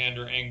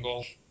Alexander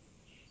Ingalls?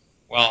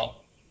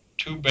 Well,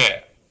 too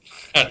bad.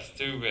 That's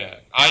too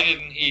bad. I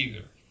didn't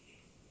either.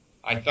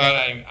 I thought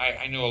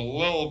I knew a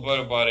little bit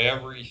about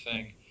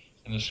everything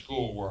in the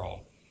school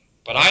world.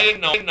 But I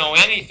didn't know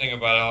anything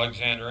about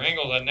Alexander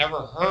Ingalls. I'd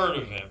never heard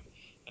of him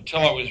until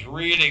I was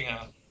reading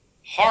a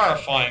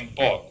horrifying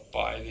book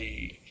by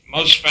the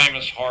most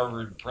famous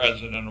Harvard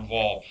president of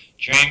all,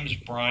 James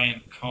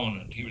Bryant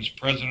Conant. He was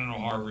president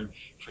of Harvard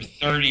for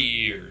 30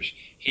 years.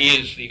 He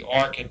is the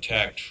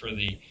architect for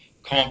the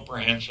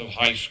comprehensive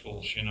high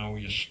schools, you know, where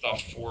you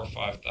stuff 4,000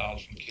 or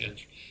 5,000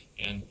 kids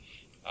in.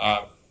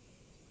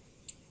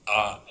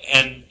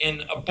 And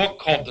in a book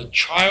called The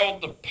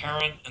Child, the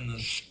Parent, and the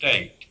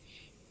State,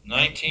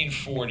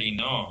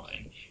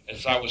 1949,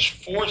 as I was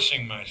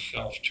forcing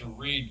myself to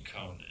read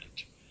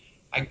Conant,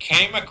 I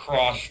came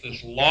across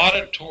this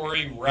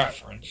laudatory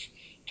reference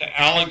to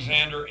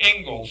Alexander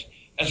Ingalls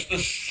as the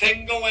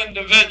single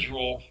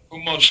individual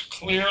who most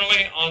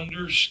clearly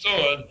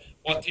understood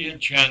what the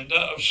agenda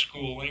of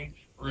schooling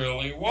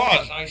really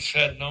was. I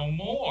said no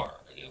more.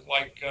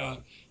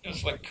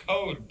 It's like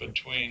code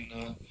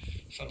between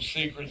some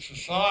secret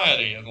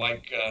society and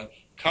like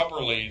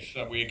Cubberleys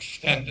that we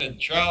extended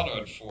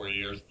childhood 4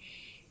 years.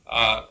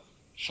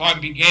 So I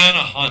began a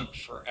hunt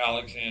for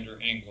Alexander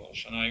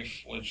Ingalls, and I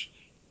was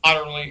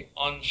utterly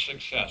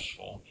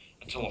unsuccessful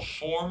until a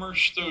former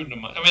student of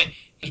mine, I mean,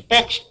 his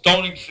books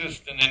don't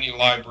exist in any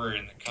library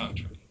in the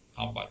country.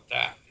 How about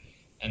that?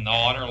 And the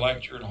honor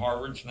lecture at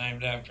Harvard's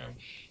named after him.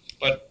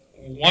 But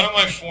one of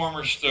my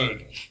former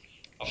students,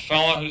 a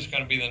fellow who's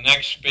going to be the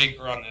next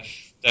speaker on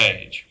this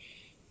stage,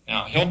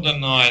 now he'll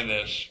deny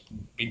this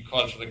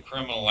because of the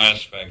criminal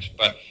aspects,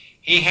 but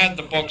he had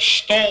the book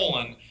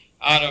stolen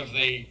out of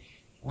the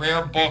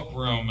rare book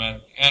room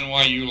at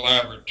NYU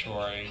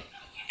Laboratory.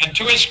 And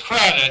to his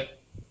credit,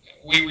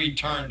 we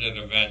returned it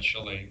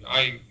eventually.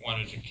 I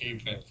wanted to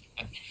keep it.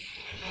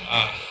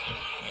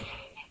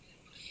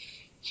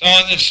 So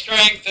on the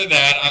strength of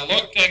that, I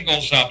looked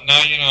Ingalls up.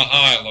 Now you know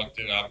how I looked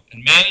it up.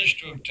 And managed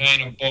to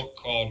obtain a book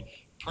called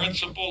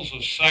Principles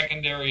of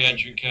Secondary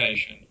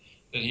Education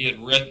that he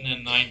had written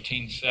in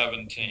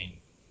 1917.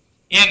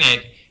 In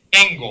it,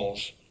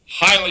 Ingalls,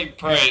 highly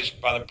praised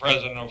by the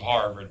president of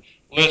Harvard,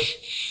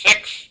 lists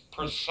 6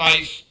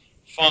 precise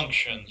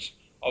functions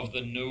of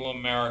the new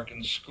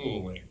American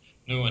schooling,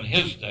 new in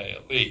his day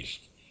at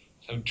least.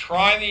 So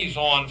try these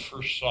on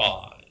for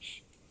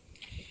size.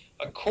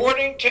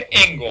 According to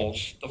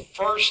Ingalls, the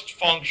first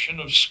function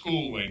of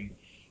schooling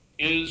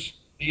is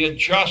the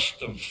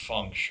adjustive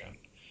function,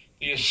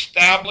 the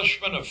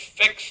establishment of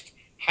fixed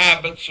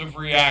habits of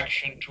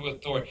reaction to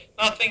authority.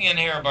 Nothing in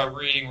here about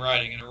reading,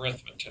 writing, and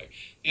arithmetic.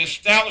 The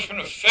establishment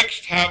of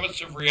fixed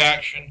habits of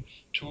reaction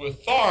to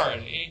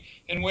authority,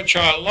 in which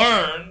I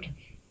learned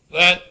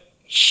that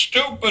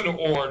stupid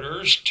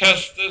orders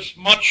test this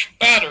much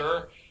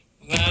better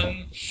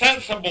than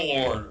sensible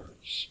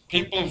orders.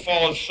 People who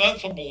follow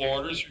sensible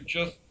orders are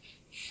just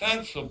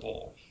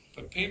sensible.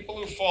 But people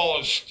who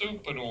follow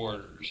stupid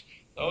orders,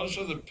 those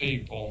are the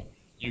people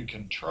you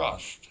can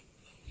trust.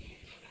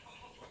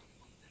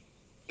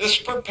 This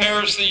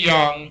prepares the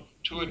young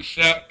to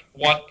accept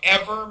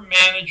whatever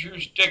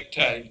managers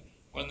dictate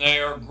when they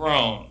are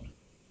grown.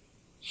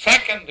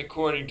 Second,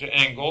 according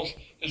to Ingalls,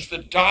 is the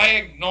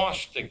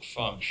diagnostic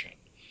function.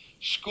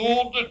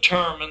 School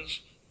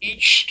determines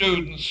each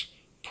student's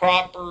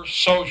proper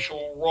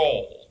social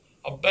role.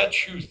 I'll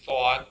bet you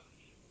thought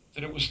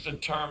that it was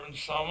determined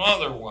some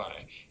other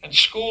way. And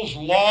schools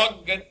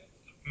log it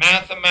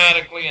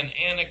mathematically and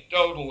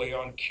anecdotally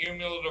on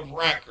cumulative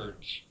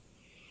records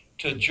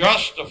to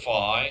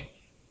justify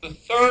the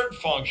third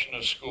function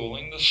of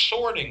schooling, the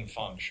sorting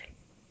function.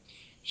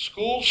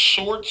 School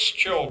sorts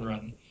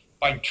children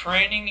by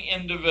training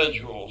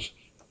individuals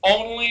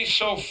only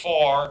so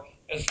far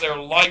as their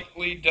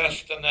likely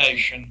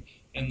destination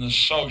in the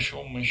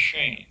social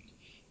machine,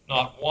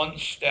 not one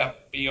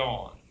step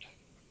beyond.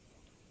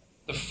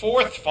 The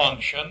fourth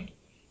function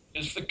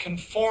is the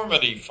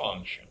conformity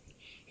function.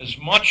 As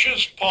much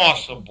as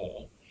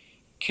possible,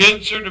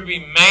 kids are to be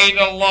made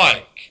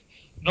alike,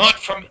 not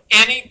from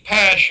any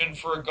passion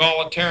for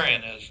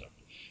egalitarianism,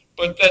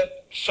 but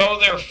that so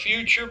their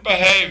future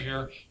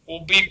behavior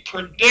will be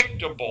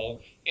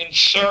predictable in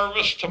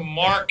service to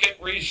market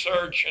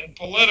research and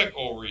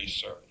political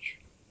research.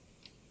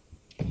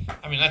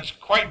 I mean, that's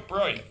quite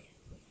brilliant.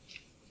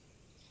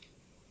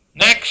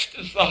 Next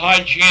is the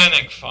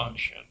hygienic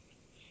function,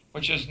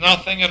 which has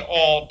nothing at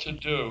all to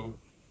do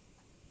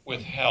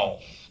with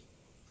health.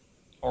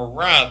 Or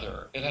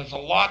rather, it has a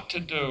lot to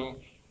do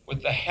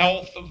with the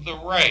health of the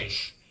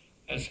race,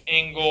 as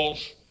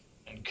Ingalls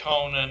and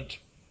Conant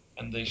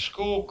and the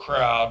school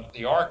crowd,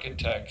 the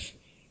architects,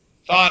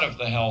 thought of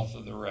the health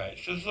of the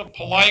race. This is a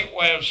polite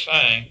way of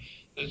saying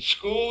that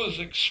school is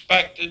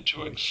expected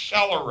to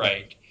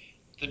accelerate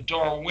the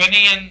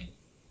Darwinian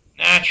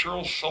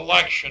natural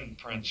selection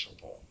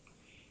principle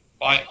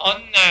by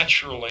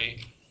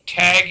unnaturally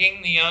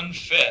tagging the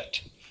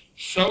unfit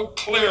so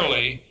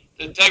clearly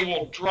that they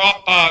will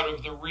drop out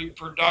of the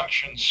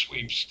reproduction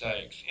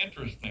sweepstakes.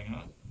 Interesting,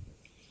 huh?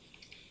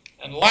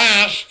 And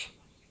last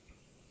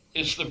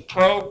is the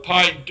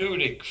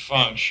propaidutic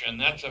function.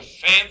 That's a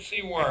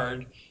fancy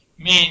word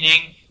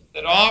meaning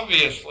that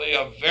obviously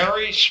a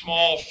very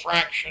small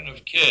fraction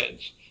of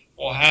kids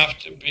will have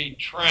to be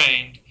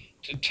trained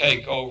to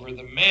take over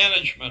the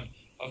management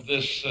of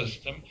this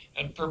system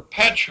and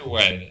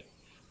perpetuate it.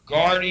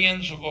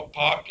 Guardians of a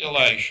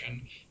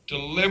population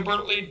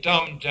deliberately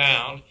dumbed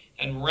down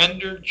and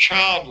rendered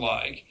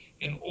childlike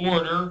in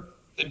order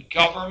that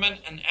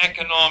government and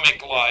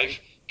economic life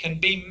can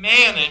be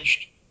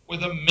managed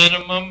with a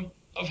minimum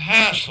of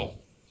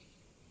hassle.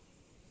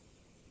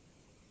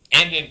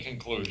 And in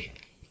conclusion,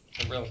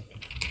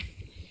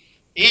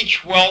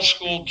 each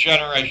well-schooled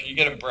generation, you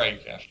get a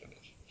break after this,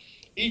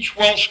 each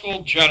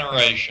well-schooled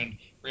generation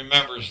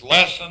remembers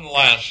less and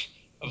less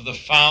of the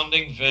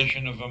founding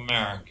vision of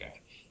America.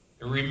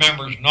 It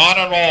remembers not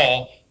at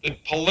all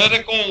that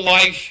political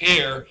life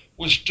here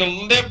was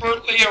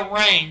deliberately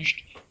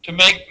arranged to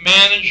make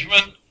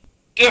management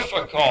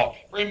difficult.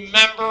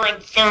 Remember in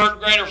 3rd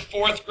grade or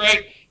 4th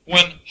grade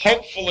when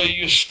hopefully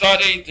you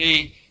studied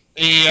the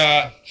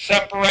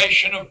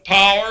separation of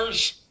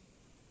powers?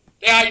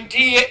 The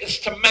idea is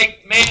to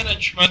make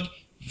management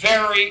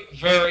very,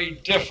 very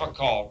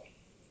difficult.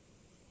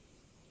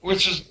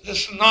 This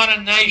is not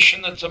a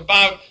nation that's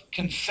about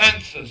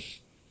consensus.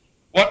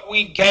 What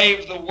we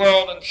gave the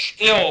world, and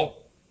still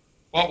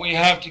what we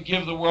have to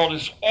give the world,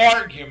 is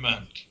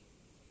argument.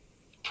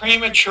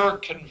 Premature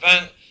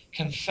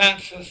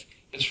consensus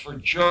is for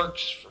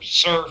jerks, for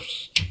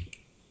serfs.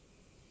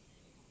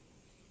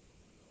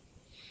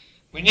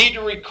 We need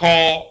to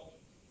recall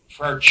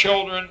for our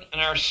children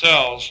and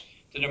ourselves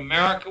that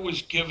America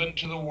was given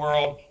to the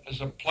world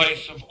as a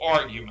place of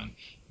argument,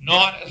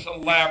 not as a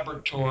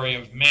laboratory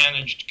of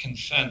managed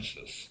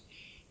consensus.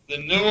 The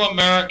new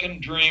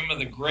American dream of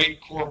the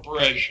great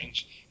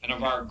corporations and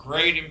of our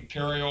great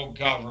imperial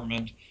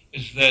government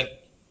is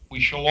that we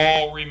shall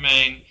all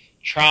remain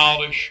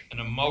childish and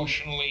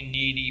emotionally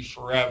needy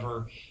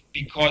forever,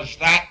 because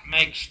that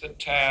makes the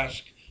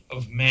task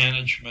of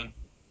management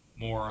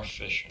more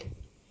efficient.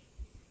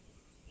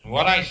 And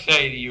what I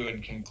say to you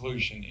in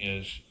conclusion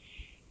is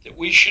that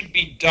we should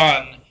be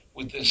done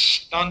with this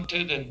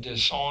stunted and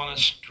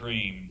dishonest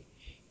dream,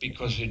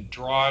 because it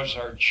drives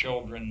our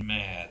children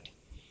mad.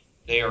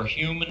 They are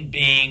human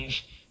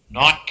beings,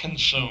 not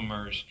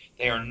consumers.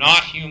 They are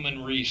not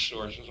human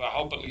resources. I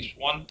hope at least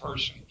one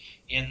person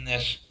in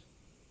this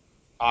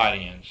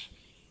audience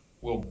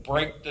will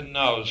break the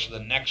nose of the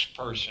next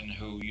person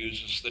who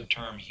uses the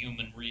term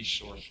human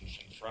resources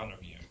in front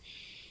of you.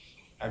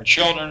 Our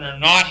children are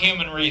not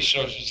human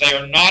resources. They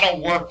are not a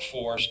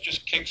workforce.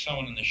 Just kick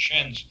someone in the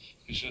shins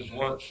who says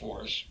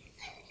workforce.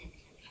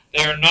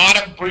 They are not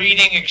a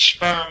breeding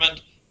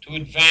experiment to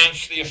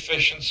advance the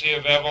efficiency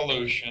of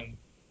evolution.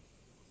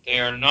 They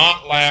are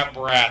not lab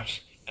rats,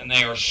 and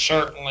they are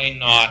certainly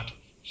not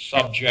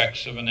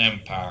subjects of an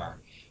empire.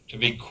 To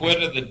be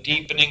quit of the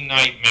deepening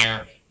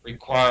nightmare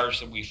requires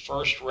that we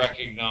first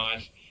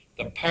recognize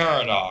the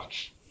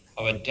paradox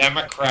of a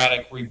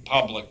democratic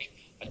republic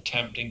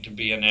attempting to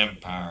be an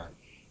empire.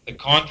 The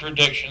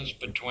contradictions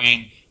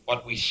between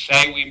what we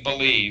say we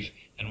believe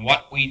and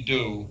what we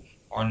do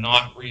are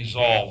not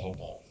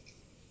resolvable.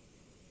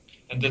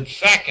 And that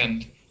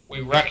second,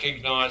 we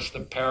recognize the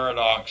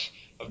paradox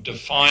of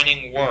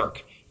defining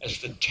work as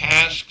the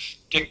tasks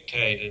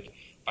dictated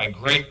by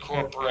great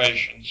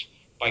corporations,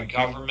 by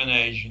government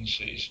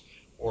agencies,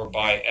 or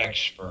by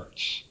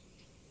experts.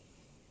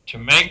 To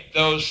make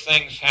those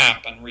things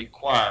happen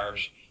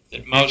requires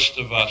that most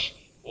of us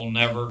will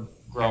never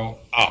grow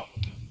up.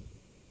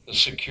 The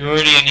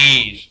security and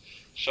ease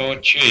so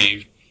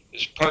achieved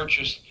is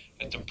purchased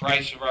at the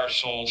price of our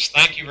souls.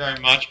 Thank you very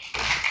much.